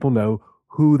let people know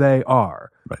who they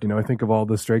are. Right. I think of all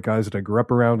the straight guys that I grew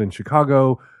up around in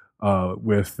Chicago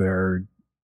with their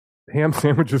ham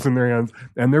sandwiches in their hands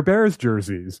and their Bears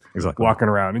jerseys, walking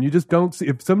around, and you just don't see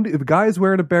if a guy is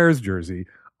wearing a Bears jersey,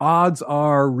 odds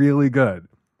are really good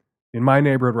in my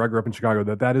neighborhood where I grew up in Chicago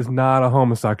that is not a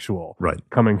homosexual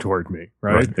coming toward me,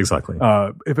 right? Exactly.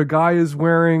 If a guy is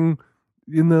wearing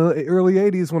in the early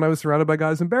 80s when I was surrounded by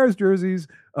guys in Bears jerseys,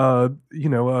 a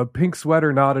pink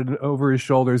sweater knotted over his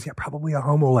shoulders. Yeah, probably a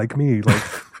homo like me. Like,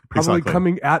 probably Exactly.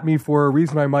 coming at me for a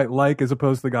reason I might like, as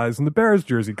opposed to the guys in the Bears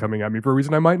jersey coming at me for a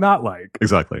reason I might not like.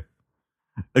 Exactly.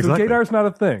 So gaydar's not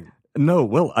a thing. No,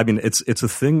 well, I mean, it's a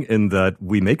thing in that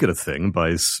we make it a thing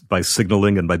by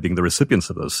signaling and by being the recipients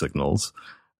of those signals,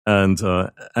 and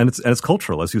it's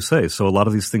cultural, as you say. So a lot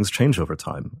of these things change over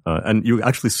time, and you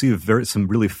actually see some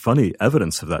really funny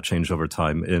evidence of that change over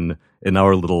time in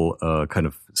our little kind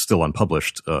of still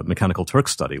unpublished Mechanical Turk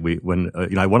study.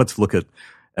 I wanted to look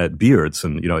at beards,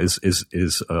 and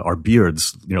are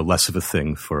beards less of a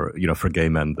thing for gay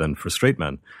men than for straight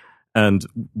men? And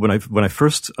when I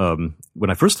first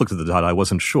looked at the data, I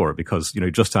wasn't sure, because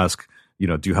you just ask,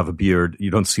 do you have a beard?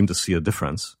 You don't seem to see a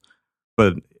difference.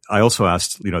 But I also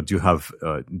asked, do you have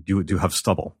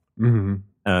stubble? Mm-hmm.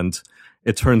 And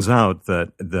it turns out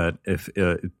that if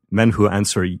men who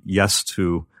answer yes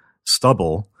to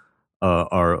stubble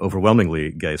are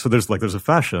overwhelmingly gay. So there's a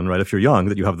fashion, right? If you're young,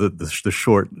 that you have the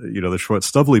short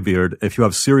stubbly beard. If you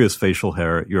have serious facial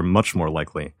hair, you're much more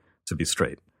likely to be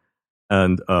straight.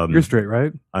 And you're straight,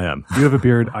 right? I am. You have a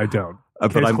beard. I don't.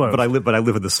 But I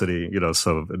live in the city,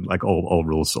 so like all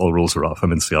rules are off.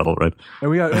 I'm in Seattle, right?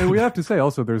 And we have to say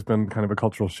also, there's been kind of a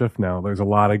cultural shift now. There's a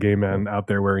lot of gay men out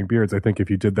there wearing beards. I think if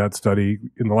you did that study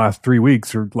in the last 3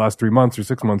 weeks or last 3 months or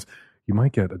 6 months, you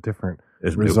might get a different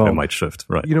result. It might shift,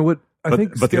 right? You know what? But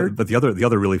the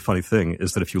other really funny thing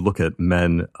is that if you look at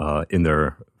men in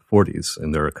their 40s,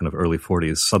 in their kind of early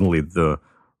 40s, suddenly the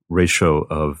ratio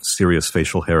of serious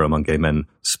facial hair among gay men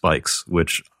spikes,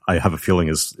 which I have a feeling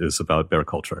is about bear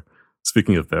culture.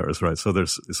 Speaking of bears, right? So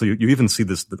you even see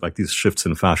this, like, these shifts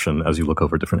in fashion as you look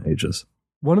over different ages.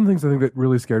 One of the things I think that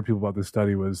really scared people about this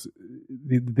study was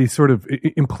the sort of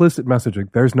implicit messaging.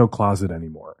 There's no closet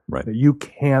anymore. Right. That you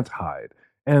can't hide.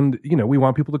 And, we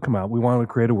want people to come out. We want to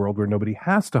create a world where nobody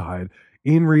has to hide.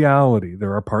 In reality,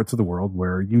 there are parts of the world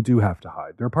where you do have to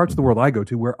hide. There are parts of the world I go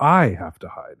to where I have to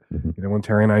hide. Mm-hmm. When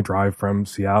Terry and I drive from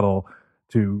Seattle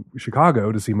to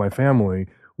Chicago to see my family,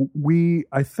 we,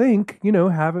 I think,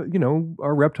 have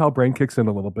our reptile brain kicks in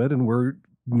a little bit, and we're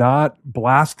not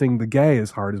blasting the gay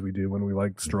as hard as we do when we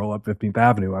stroll up 15th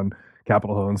Avenue on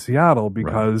Capitol Hill in Seattle,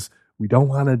 because we don't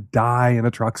want to die in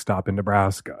a truck stop in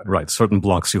Nebraska. Right. Certain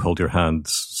blocks you hold your hand,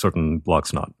 certain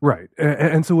blocks not. Right.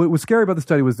 And so what was scary about the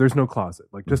study was there's no closet.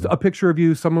 Like, just a picture of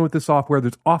you, someone with the software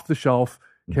that's off the shelf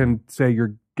can say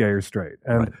you're gay or straight.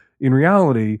 And in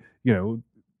reality,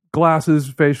 glasses,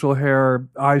 facial hair,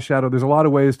 eyeshadow, there's a lot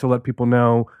of ways to let people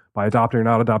know by adopting or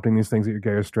not adopting these things that you're gay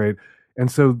or straight.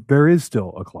 And so there is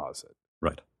still a closet.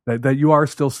 Right. That you are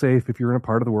still safe if you're in a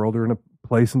part of the world or in a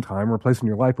place in time or a place in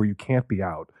your life where you can't be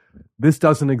out. This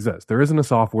doesn't exist. There isn't a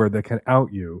software that can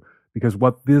out you, because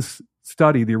what this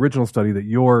study, the original study that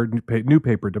your new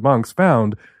paper debunks,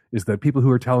 found is that people who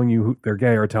are telling you they're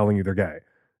gay are telling you they're gay.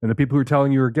 And the people who are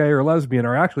telling you are gay or lesbian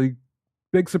are actually,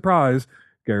 big surprise,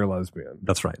 gay or lesbian.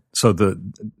 That's right. So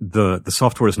the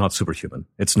software is not superhuman.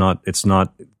 It's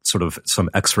not sort of some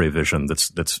X-ray vision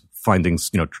that's finding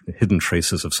hidden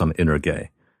traces of some inner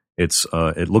gay.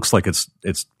 It looks like it's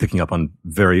picking up on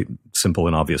very simple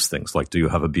and obvious things, like, do you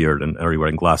have a beard, and are you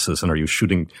wearing glasses, and are you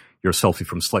shooting your selfie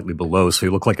from slightly below so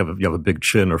you look like you have a big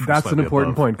chin, or from that's an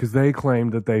important above. point, because they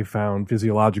claimed that they found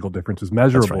physiological differences,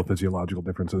 measurable physiological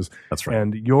differences. That's right.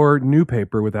 And your new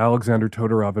paper with Alexander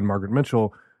Todorov and Margaret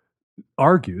Mitchell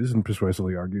argues, and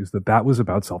persuasively argues, that was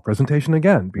about self-presentation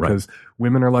again, because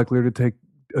women are likely to take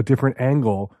a different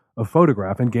angle of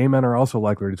photograph, and gay men are also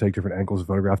likely to take different angles of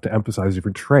photograph to emphasize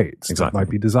different traits that might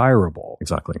be desirable.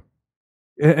 Exactly.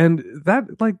 And that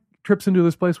trips into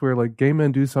this place where gay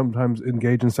men do sometimes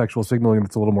engage in sexual signaling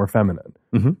that's a little more feminine.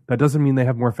 Mm-hmm. That doesn't mean they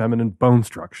have more feminine bone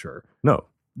structure. No.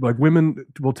 Women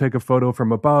will take a photo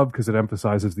from above because it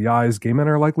emphasizes the eyes. Gay men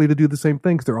are likely to do the same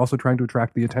thing because they're also trying to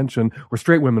attract the attention, or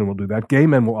straight women will do that. Gay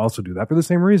men will also do that for the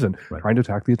same reason, trying to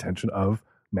attract the attention of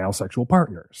male sexual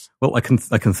partners. Well, I can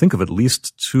think of at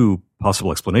least two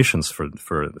possible explanations for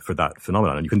that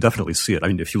phenomenon, and you can definitely see it. I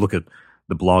mean, if you look at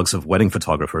the blogs of wedding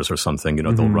photographers or something,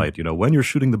 they'll write, when you're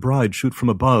shooting the bride, shoot from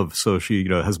above, so she,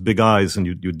 has big eyes, and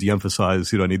you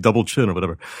de-emphasize, any double chin or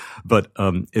whatever. But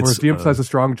it's or de-emphasize a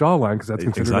strong jawline, because that's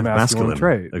considered a masculine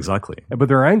trait. Exactly. But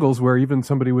there are angles where even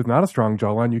somebody with not a strong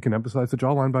jawline, you can emphasize the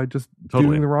jawline by just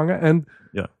doing the wrong and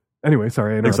yeah. Anyway,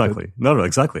 sorry, I interrupted. Exactly. No,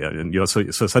 exactly. And so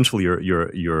essentially,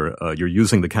 you're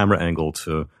using the camera angle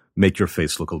to make your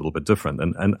face look a little bit different.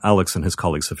 And Alex and his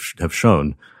colleagues have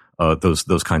shown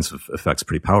those kinds of effects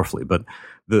pretty powerfully. But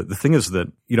the thing is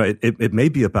that it may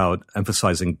be about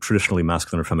emphasizing traditionally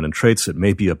masculine or feminine traits. It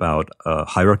may be about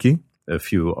hierarchy.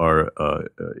 If you are,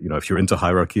 if you're into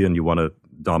hierarchy and you want to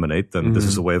dominate, then this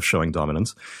is a way of showing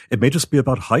dominance. It may just be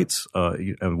about height.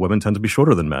 And women tend to be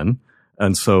shorter than men.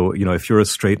 And so, if you're a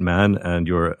straight man and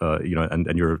you're,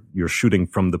 and you're shooting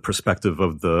from the perspective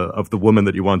of the woman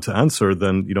that you want to answer,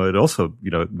 then, it also,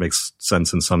 makes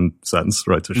sense in some sense,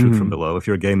 right, to shoot from below. If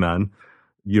you're a gay man,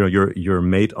 your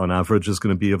mate on average is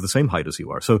going to be of the same height as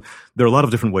you are. So there are a lot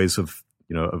of different ways of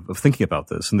thinking about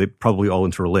this, and they probably all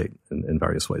interrelate in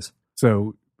various ways.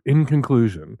 So, in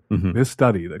conclusion, this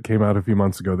study that came out a few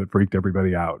months ago that freaked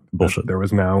everybody out. Bullshit. There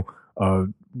was now a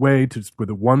way to, with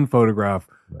one photograph,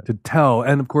 to tell,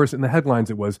 and of course in the headlines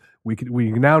it was,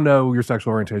 we now know your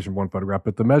sexual orientation, one photograph,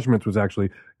 but the measurements was actually,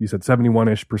 you said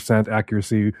 71-ish%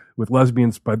 accuracy with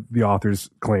lesbians, but the authors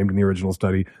claimed in the original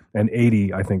study, and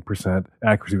 80, I think, %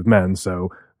 accuracy with men,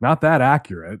 so not that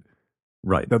accurate.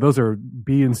 Right. Now, those are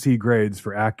B and C grades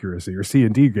for accuracy, or C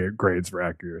and D grades for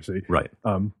accuracy. Right.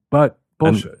 But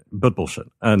bullshit. But bullshit.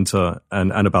 And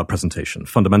about presentation.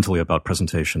 Fundamentally about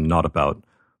presentation, not about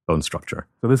bone structure.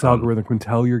 So this algorithm can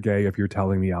tell you're gay if you're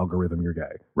telling the algorithm you're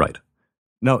gay. Right.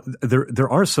 Now, there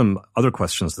are some other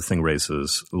questions the thing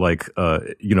raises, like,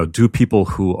 do people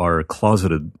who are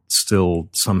closeted still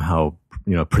somehow,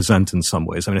 present in some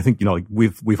ways? I mean, I think,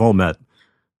 we've all met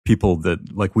people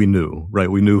that, like, we knew, right?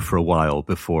 We knew for a while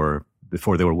before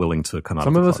they were willing to come out.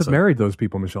 Some of of the us closet. have married those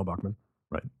people, Michelle Bachman.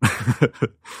 Right.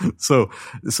 So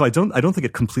I don't think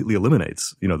it completely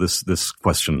eliminates, this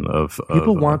question of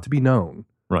people want to be known.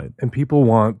 Right. And people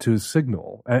want to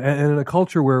signal. And in a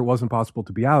culture where it wasn't possible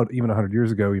to be out, even 100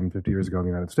 years ago, even 50 years ago in the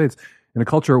United States, in a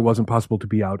culture where it wasn't possible to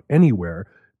be out anywhere,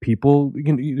 people,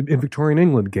 in Victorian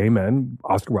England, gay men,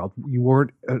 Oscar Wilde, you wore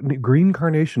a green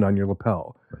carnation on your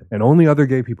lapel. Right. And only other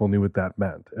gay people knew what that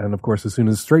meant. And of course, as soon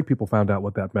as straight people found out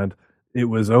what that meant, it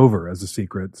was over as a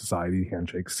secret society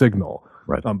handshake signal.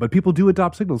 Right. But people do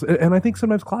adopt signals. And I think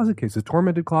sometimes closet cases,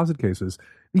 tormented closet cases,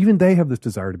 even they have this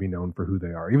desire to be known for who they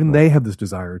are. Even they have this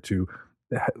desire to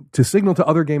signal to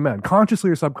other gay men, consciously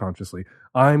or subconsciously,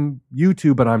 I'm you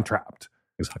too, but I'm trapped.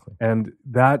 Exactly. And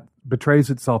that betrays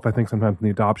itself, I think, sometimes in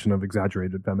the adoption of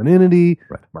exaggerated femininity,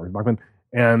 right. Margaret Bachman,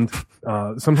 and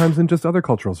sometimes in just other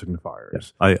cultural signifiers.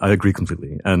 Yes, I agree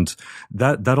completely. And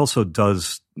that also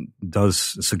does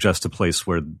suggest a place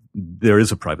where there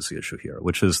is a privacy issue here,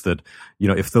 which is that,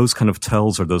 if those kind of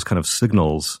tells or those kind of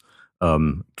signals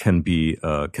can be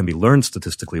learned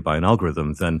statistically by an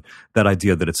algorithm, then that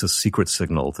idea that it's a secret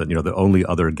signal that, the only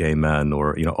other gay men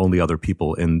or, only other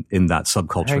people in that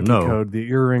subculture Hanky know. Code, the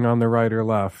earring on the right or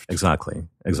left. Exactly.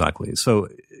 So,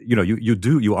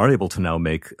 you are able to now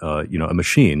make, a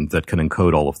machine that can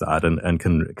encode all of that and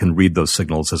can read those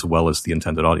signals as well as the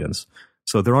intended audience.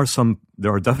 So there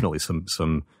are definitely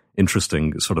some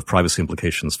interesting sort of privacy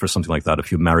implications for something like that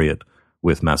if you marry it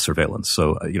with mass surveillance.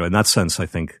 So, in that sense, I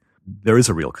think there is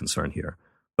a real concern here.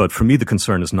 But for me, the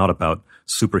concern is not about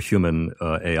superhuman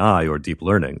AI or deep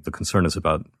learning. The concern is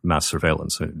about mass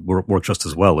surveillance. It works just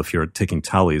as well if you're taking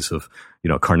tallies of,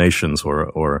 carnations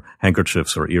or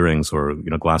handkerchiefs or earrings or,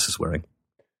 glasses wearing.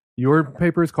 Your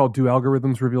paper is called Do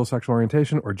Algorithms Reveal Sexual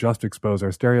Orientation or Just Expose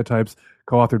Our Stereotypes,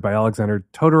 co-authored by Alexander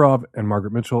Todorov and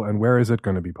Margaret Mitchell. And where is it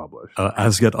going to be published?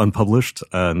 As yet unpublished,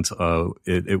 and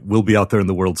it will be out there in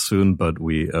the world soon, but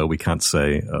we can't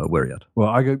say where yet. Well,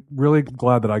 I get really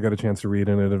glad that I got a chance to read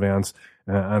it in advance,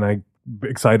 and I'm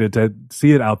excited to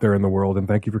see it out there in the world. And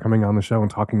thank you for coming on the show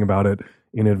and talking about it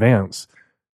in advance.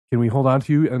 Can we hold on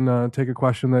to you and take a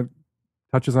question that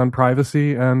touches on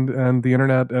privacy and the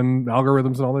internet and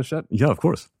algorithms and all this shit? Yeah, of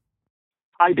course.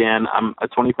 Hi, Dan. I'm a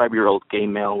 25-year-old gay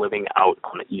male living out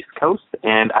on the East Coast,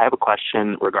 and I have a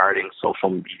question regarding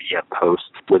social media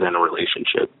posts within a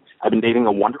relationship. I've been dating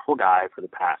a wonderful guy for the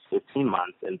past 15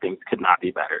 months, and things could not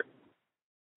be better.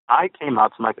 I came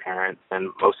out to my parents and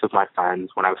most of my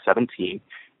friends when I was 17,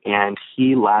 and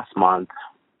he last month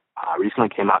recently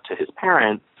came out to his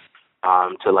parents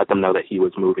to let them know that he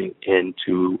was moving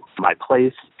into my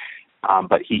place,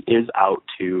 but he is out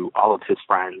to all of his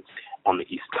friends on the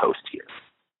East Coast here.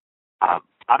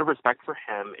 Out of respect for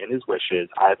him and his wishes,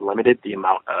 I've limited the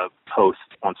amount of posts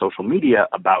on social media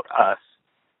about us,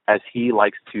 as he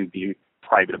likes to be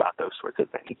private about those sorts of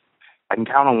things. I can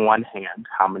count on one hand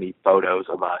how many photos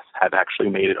of us have actually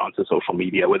made it onto social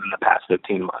media within the past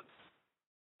 15 months.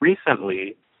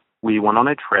 Recently, we went on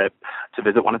a trip to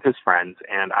visit one of his friends,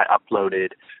 and I uploaded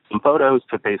some photos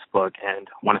to Facebook, and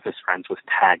one of his friends was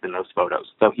tagged in those photos.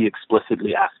 So he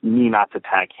explicitly asked me not to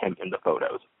tag him in the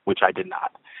photos, which I did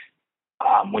not.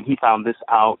 When he found this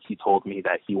out, he told me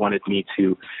that he wanted me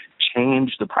to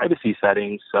change the privacy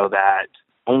settings so that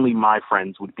only my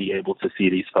friends would be able to see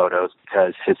these photos,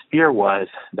 because his fear was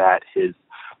that his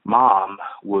mom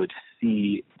would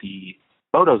see the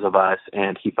photos of us,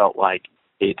 and he felt like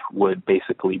it would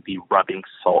basically be rubbing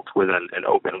salt within an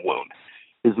open wound.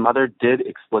 His mother did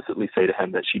explicitly say to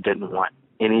him that she didn't want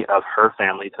any of her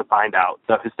family to find out,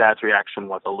 though his dad's reaction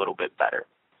was a little bit better.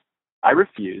 I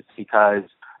refused because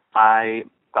I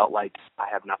felt like I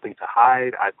have nothing to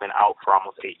hide. I've been out for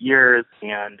almost 8 years,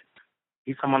 and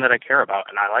he's someone that I care about,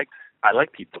 and I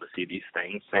like people to see these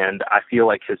things, and I feel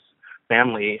like his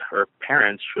family or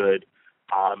parents should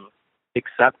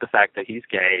accept the fact that he's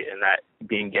gay and that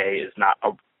being gay is not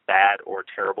a bad or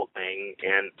terrible thing.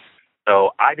 And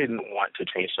so I didn't want to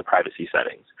change the privacy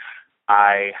settings.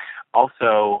 I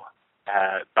also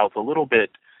felt a little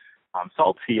bit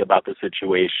salty about the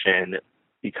situation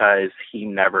because he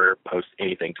never posts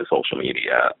anything to social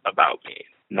media about me.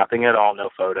 Nothing at all, no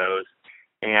photos.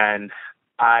 And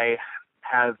I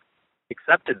have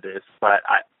accepted this, but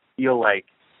I feel like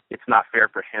it's not fair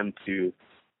for him to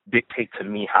dictate to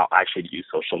me how I should use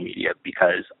social media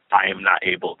because I am not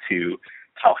able to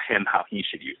tell him how he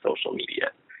should use social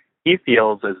media. He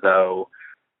feels as though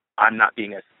I'm not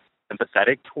being as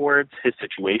sympathetic towards his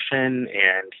situation,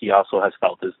 and he also has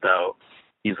felt as though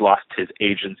he's lost his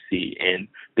agency in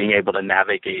being able to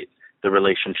navigate the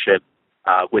relationship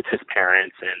with his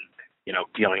parents and, you know,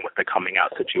 dealing with the coming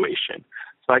out situation.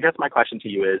 So I guess my question to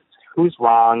you is, who's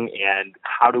wrong, and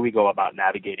how do we go about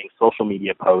navigating social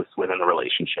media posts within a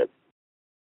relationship?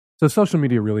 So social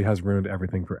media really has ruined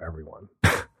everything for everyone,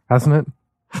 hasn't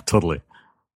it? Totally.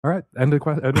 All right. End of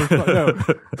question.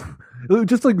 No.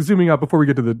 Just like zooming out before we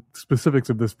get to the specifics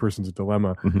of this person's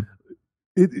dilemma.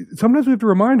 Mm-hmm. Sometimes we have to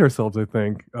remind ourselves, I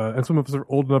think, and some of us are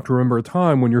old enough to remember a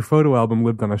time when your photo album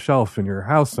lived on a shelf in your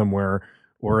house somewhere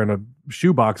or in a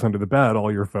shoebox under the bed,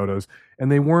 all your photos,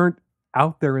 and they weren't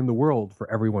out there in the world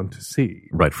for everyone to see.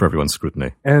 Right, for everyone's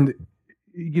scrutiny. And,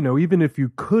 you know, even if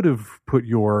you could have put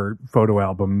your photo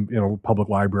album in a public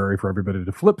library for everybody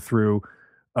to flip through,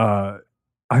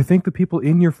 I think the people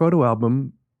in your photo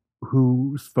album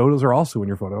whose photos are also in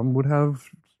your photo album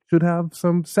should have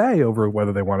some say over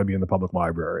whether they want to be in the public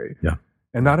library. Yeah.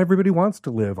 And not everybody wants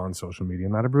to live on social media.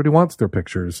 Not everybody wants their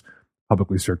pictures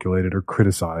publicly circulated or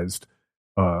criticized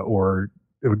or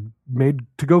made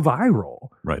to go viral.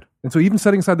 Right. And so even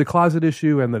setting aside the closet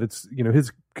issue and that it's, you know,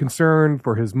 his concern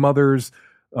for his mother's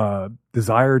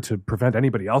desire to prevent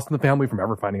anybody else in the family from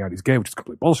ever finding out he's gay, which is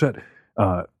complete bullshit.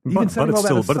 But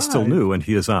it's still new, and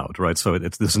he is out, right? So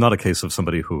this is not a case of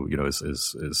somebody who, you know,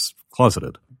 is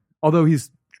closeted. Although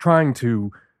he's trying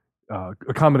to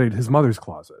accommodate his mother's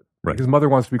closet. Right. His mother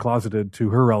wants to be closeted to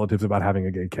her relatives about having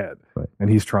a gay kid. Right.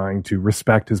 And he's trying to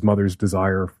respect his mother's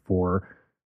desire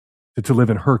to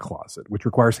live in her closet, which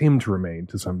requires him to remain,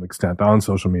 to some extent, on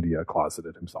social media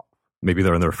closeted himself. Maybe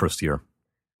they're in their first year.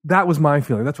 That was my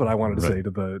feeling. That's what I wanted to say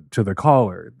to the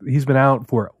caller. He's been out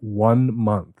for 1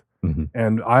 month. Mm-hmm.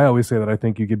 And I always say that I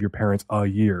think you give your parents a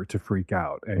year to freak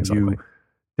out, and you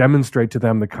demonstrate to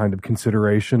them the kind of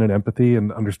consideration and empathy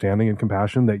and understanding and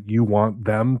compassion that you want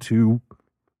them to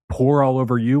pour all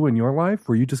over you in your life,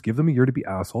 where you just give them a year to be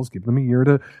assholes, give them a year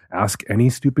to ask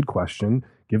any stupid question,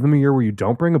 give them a year where you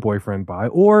don't bring a boyfriend by,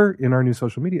 or in our new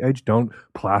social media age, don't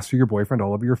plaster your boyfriend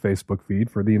all over your Facebook feed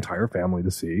for the entire family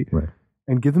to see. Right.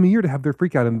 And give them a year to have their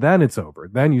freak out, and then it's over.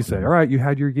 Then you say, all right, you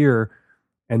had your year,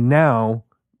 and now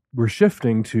we're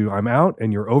shifting to I'm out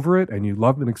and you're over it and you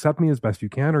love and accept me as best you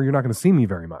can, or you're not going to see me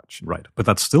very much. Right. But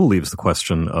that still leaves the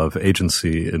question of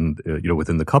agency in,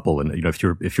 within the couple. And,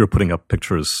 if you're putting up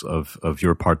pictures of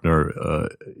your partner,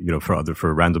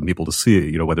 for random people to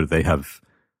see, whether they have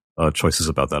choices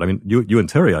about that. I mean, you and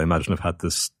Terry, I imagine, have had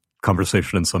this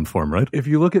conversation in some form, right? If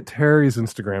you look at Terry's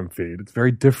Instagram feed, it's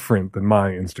very different than my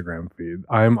Instagram feed.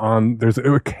 There's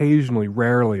occasionally,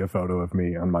 rarely a photo of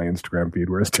me on my Instagram feed,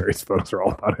 whereas Terry's photos are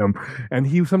all about him. And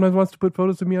he sometimes wants to put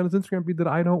photos of me on his Instagram feed that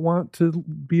I don't want to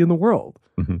be in the world.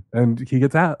 Mm-hmm. And he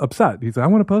gets upset. He says, I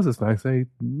want to post this. And I say,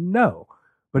 no.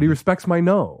 But he respects my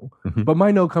no. Mm-hmm. But my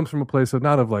no comes from a place of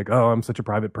not of like, oh, I'm such a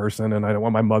private person and I don't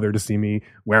want my mother to see me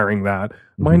wearing that.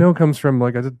 Mm-hmm. My no comes from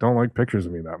like, I just don't like pictures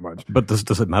of me that much. But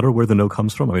does it matter where the no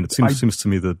comes from? I mean, it seems to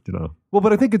me that, Well,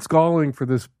 but I think it's galling for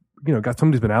this,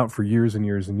 somebody's been out for years and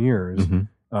years and years,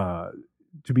 mm-hmm.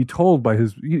 To be told by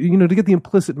his, to get the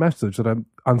implicit message that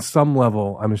on some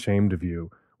level, I'm ashamed of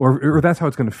you. Or that's how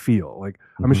it's going to feel. Like,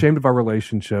 mm-hmm. I'm ashamed of our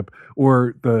relationship,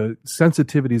 or the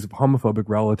sensitivities of homophobic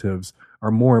relatives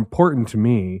are more important to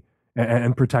me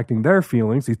and protecting their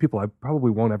feelings. These people I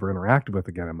probably won't ever interact with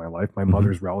again in my life. My mm-hmm.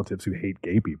 mother's relatives who hate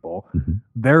gay people, mm-hmm.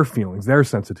 their feelings, their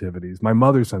sensitivities, my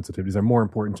mother's sensitivities are more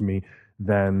important to me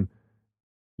than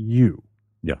you.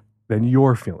 Yeah. than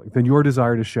your feelings, than your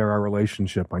desire to share our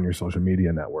relationship on your social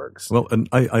media networks. Well, and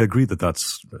I agree that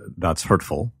that's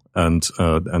hurtful, and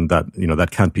that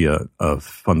that can't be a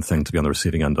fun thing to be on the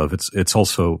receiving end of. It's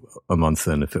also a month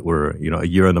in. If it were a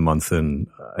year and a month in,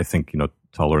 I think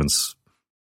tolerance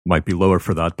might be lower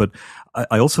for that. But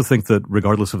I also think that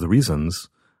regardless of the reasons,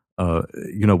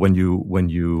 when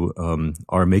you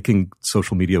are making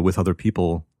social media with other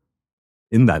people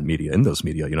in those media,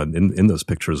 in those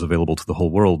pictures available to the whole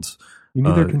world, you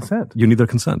need their consent. You need their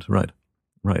consent, right?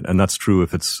 Right, and that's true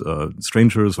if it's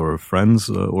strangers or friends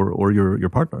or your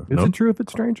partner. Is it true if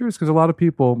it's strangers? Because a lot of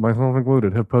people, myself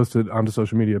included, have posted onto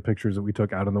social media pictures that we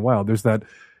took out in the wild. There's that.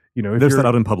 There's that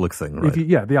out in public thing, right?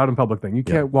 The out in public thing. You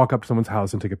can't walk up to someone's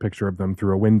house and take a picture of them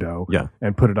through a window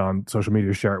and put it on social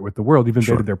media, share it with the world. You've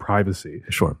invaded their privacy.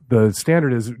 Sure. The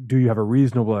standard is, do you have a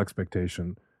reasonable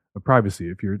expectation of privacy?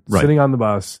 If you're sitting on the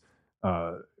bus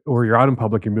or you're out in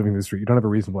public, you're moving the street, you don't have a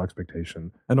reasonable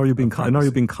expectation. And are you being kind?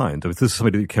 If this is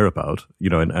somebody that you care about,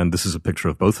 and this is a picture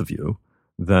of both of you,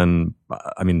 then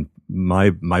I mean,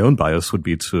 my own bias would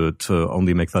be to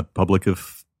only make that public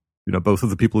if both of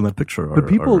the people in that picture are. But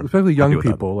people, especially young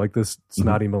people, like this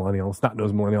snotty millennial,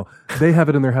 snot-nosed millennial, they have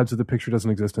it in their heads that the picture doesn't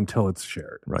exist until it's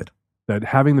shared. Right. That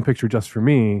having the picture just for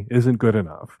me isn't good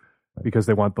enough because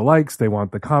they want the likes, they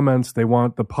want the comments, they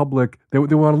want the public, they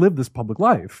want to live this public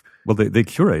life. Well, they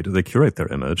curate their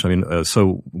image. I mean,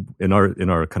 so in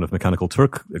our kind of Mechanical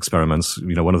Turk experiments,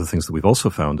 one of the things that we've also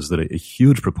found is that a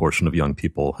huge proportion of young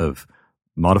people have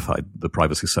modified the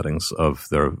privacy settings of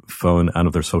their phone and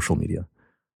of their social media.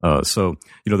 So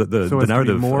the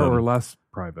narrative more or less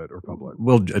private or public.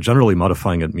 Well, generally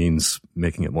modifying it means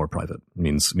making it more private.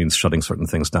 Means shutting certain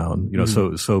things down.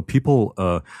 So people,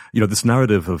 this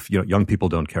narrative of young people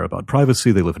don't care about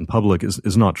privacy, they live in public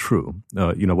is not true.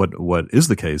 What is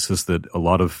the case is that a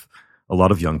lot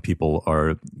of young people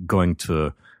are going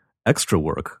to extra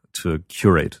work to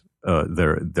curate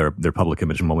their public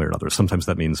image in one way or another. Sometimes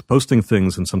that means posting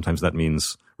things, and sometimes that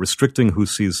means restricting who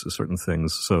sees certain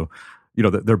things. So.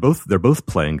 They're both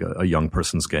playing a young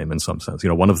person's game in some sense.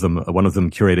 One of them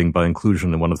curating by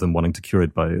inclusion, and one of them wanting to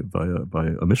curate by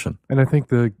omission. And I think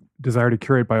the desire to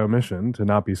curate by omission, to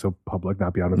not be so public,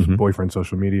 not be on his boyfriend's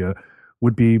social media,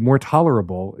 would be more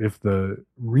tolerable if the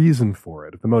reason for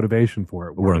it, if the motivation for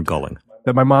it, weren't galling.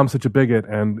 That my mom's such a bigot,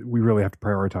 and we really have to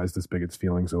prioritize this bigot's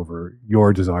feelings over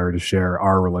your desire to share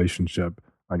our relationship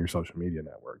on your social media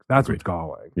network. That's what's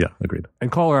galling. Yeah, agreed.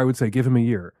 And caller, I would say, give him a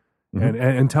year.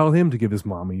 And tell him to give his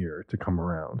mom a year to come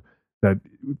around. That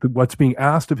what's being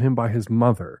asked of him by his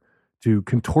mother to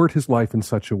contort his life in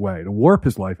such a way, to warp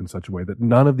his life in such a way that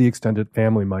none of the extended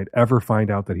family might ever find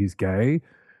out that he's gay,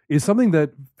 is something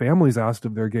that families asked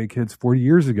of their gay kids 40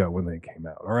 years ago when they came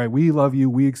out. All right, we love you,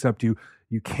 we accept you,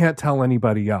 you can't tell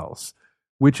anybody else.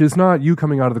 Which is not you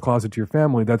coming out of the closet to your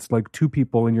family. That's like two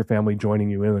people in your family joining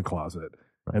you in the closet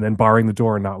and then barring the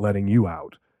door and not letting you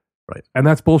out. Right. And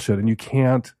that's bullshit. And you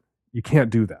can't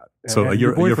do that. So and a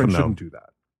year from now, shouldn't do that.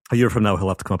 A year from now, he'll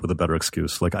have to come up with a better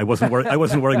excuse. Like I wasn't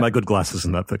wearing my good glasses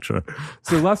in that picture.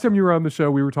 So last time you were on the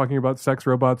show, we were talking about sex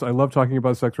robots. I love talking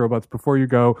about sex robots. Before you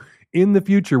go, in the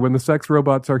future, when the sex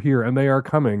robots are here, and they are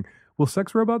coming, will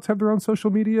sex robots have their own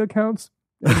social media accounts?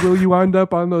 And will you wind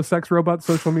up on the sex robot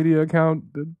social media account?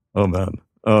 Oh man.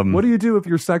 What do you do if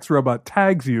your sex robot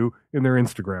tags you in their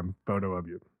Instagram photo of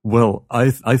you? Well,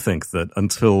 I think that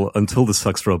until the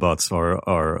sex robots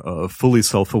are fully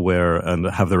self-aware and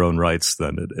have their own rights,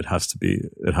 then it has to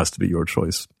be your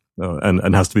choice,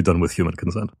 and has to be done with human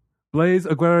consent. Blaise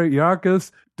Agüera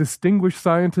Arcas, distinguished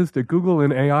scientist at Google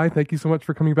in AI. Thank you so much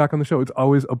for coming back on the show. It's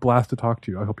always a blast to talk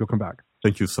to you. I hope you'll come back.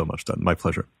 Thank you so much, Dan. My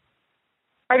pleasure.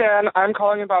 Hi, Dan. I'm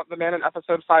calling about the man in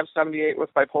episode 578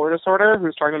 with bipolar disorder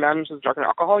who's trying to manage his drug and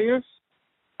alcohol use.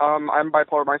 I'm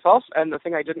bipolar myself, and the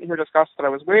thing I didn't hear discussed that I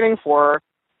was waiting for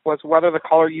was whether the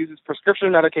caller uses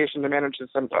prescription medication to manage his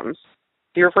symptoms.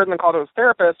 He referred in the call to his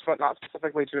therapist, but not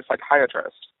specifically to a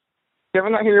psychiatrist.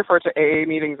 Given that he referred to AA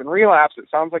meetings and relapse, it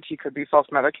sounds like he could be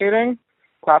self-medicating.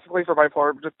 Classically, for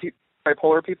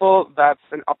bipolar people, that's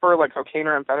an upper like cocaine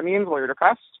or amphetamines while you're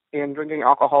depressed, and drinking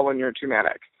alcohol when you're too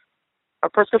manic. A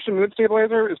prescription mood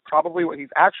stabilizer is probably what he's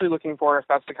actually looking for if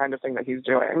that's the kind of thing that he's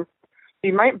doing.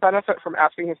 He might benefit from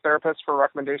asking his therapist for a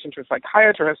recommendation to a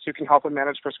psychiatrist who can help him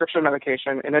manage prescription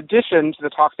medication in addition to the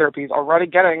talk therapy he's already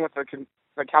getting with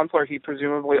the counselor he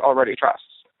presumably already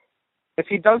trusts. If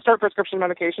he does start prescription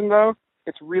medication, though,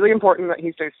 it's really important that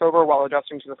he stays sober while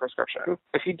adjusting to the prescription.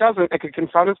 If he doesn't, it could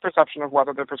confound his perception of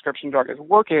whether the prescription drug is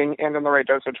working and in the right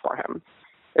dosage for him.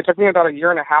 It took me about 1.5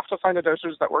 years to find a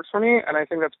dosage that works for me, and I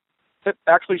think that's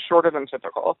actually shorter than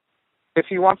typical. If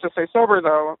he wants to stay sober,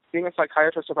 though, being a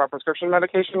psychiatrist without prescription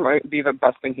medication might be the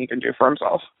best thing he can do for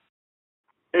himself.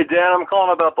 Hey, Dan, I'm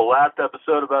calling about the last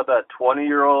episode about that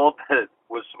 20-year-old that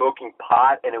was smoking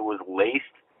pot and it was laced.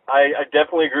 I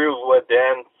definitely agree with what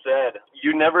Dan said.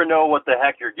 You never know what the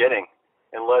heck you're getting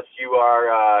unless you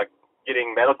are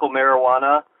getting medical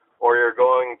marijuana or you're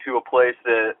going to a place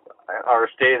that or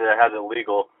a state that has it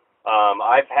legal.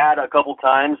 I've had a couple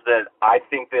times that I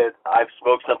think that I've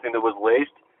smoked something that was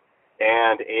laced,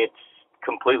 and it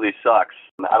completely sucks.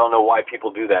 I don't know why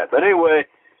people do that. But anyway,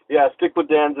 yeah, stick with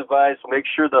Dan's advice. Make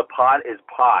sure the pot is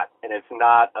pot, and it's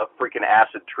not a freaking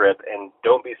acid trip, and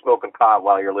don't be smoking pot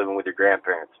while you're living with your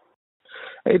grandparents.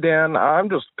 Hey, Dan, I'm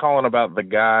just calling about the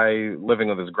guy living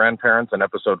with his grandparents in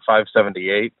episode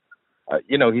 578.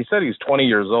 He said he's 20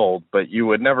 years old, but you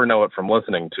would never know it from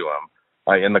listening to him.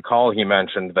 In the call, he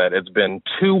mentioned that it's been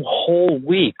 2 whole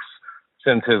weeks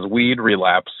since his weed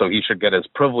relapse, so he should get his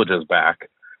privileges back.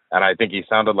 And I think he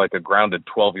sounded like a grounded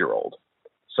 12-year-old.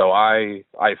 So I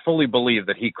fully believe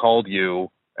that he called you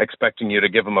expecting you to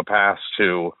give him a pass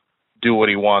to do what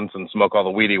he wants and smoke all the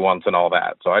weed he wants and all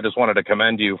that. So I just wanted to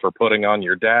commend you for putting on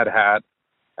your dad hat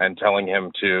and telling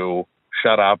him to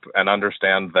shut up and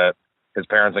understand that his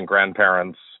parents and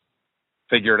grandparents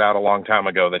figured out a long time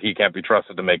ago that he can't be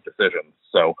trusted to make decisions.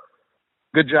 So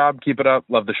good job. Keep it up.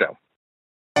 Love the show.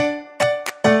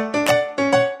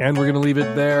 And we're going to leave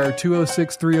it there.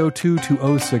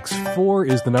 206-302-2064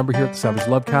 is the number here at the Savage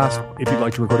Lovecast. If you'd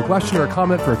like to record a question or a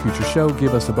comment for a future show,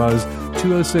 give us a buzz.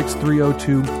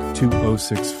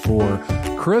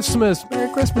 206-302-2064. Christmas.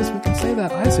 Merry Christmas. We can say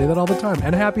that. I say that all the time.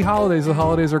 And happy holidays. The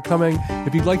holidays are coming.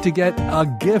 If you'd like to get a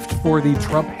gift for the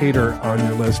Trump hater on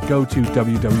your list, go to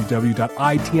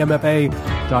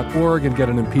www.itmfa.org and get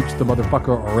an impeach the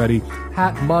motherfucker already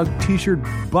hat, mug, t-shirt,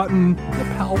 button,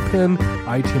 lapel pin,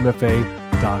 itmfa.org.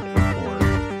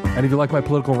 And if you like my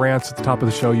political rants at the top of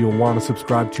the show, you'll want to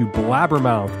subscribe to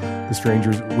Blabbermouth, the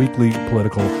Stranger's weekly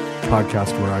political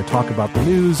podcast where I talk about the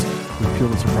news with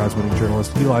Pulitzer Prize-winning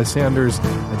journalist Eli Sanders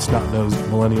and snot-nosed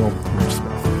millennial Rich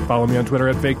Smith. Follow me on Twitter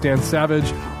at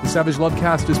FakeDanSavage. The Savage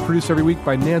Lovecast is produced every week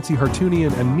by Nancy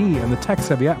Hartunian and me and the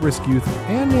tech-savvy at-risk youth.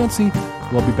 And Nancy,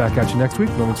 we'll be back at you next week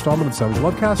with an installment of Savage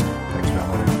Lovecast.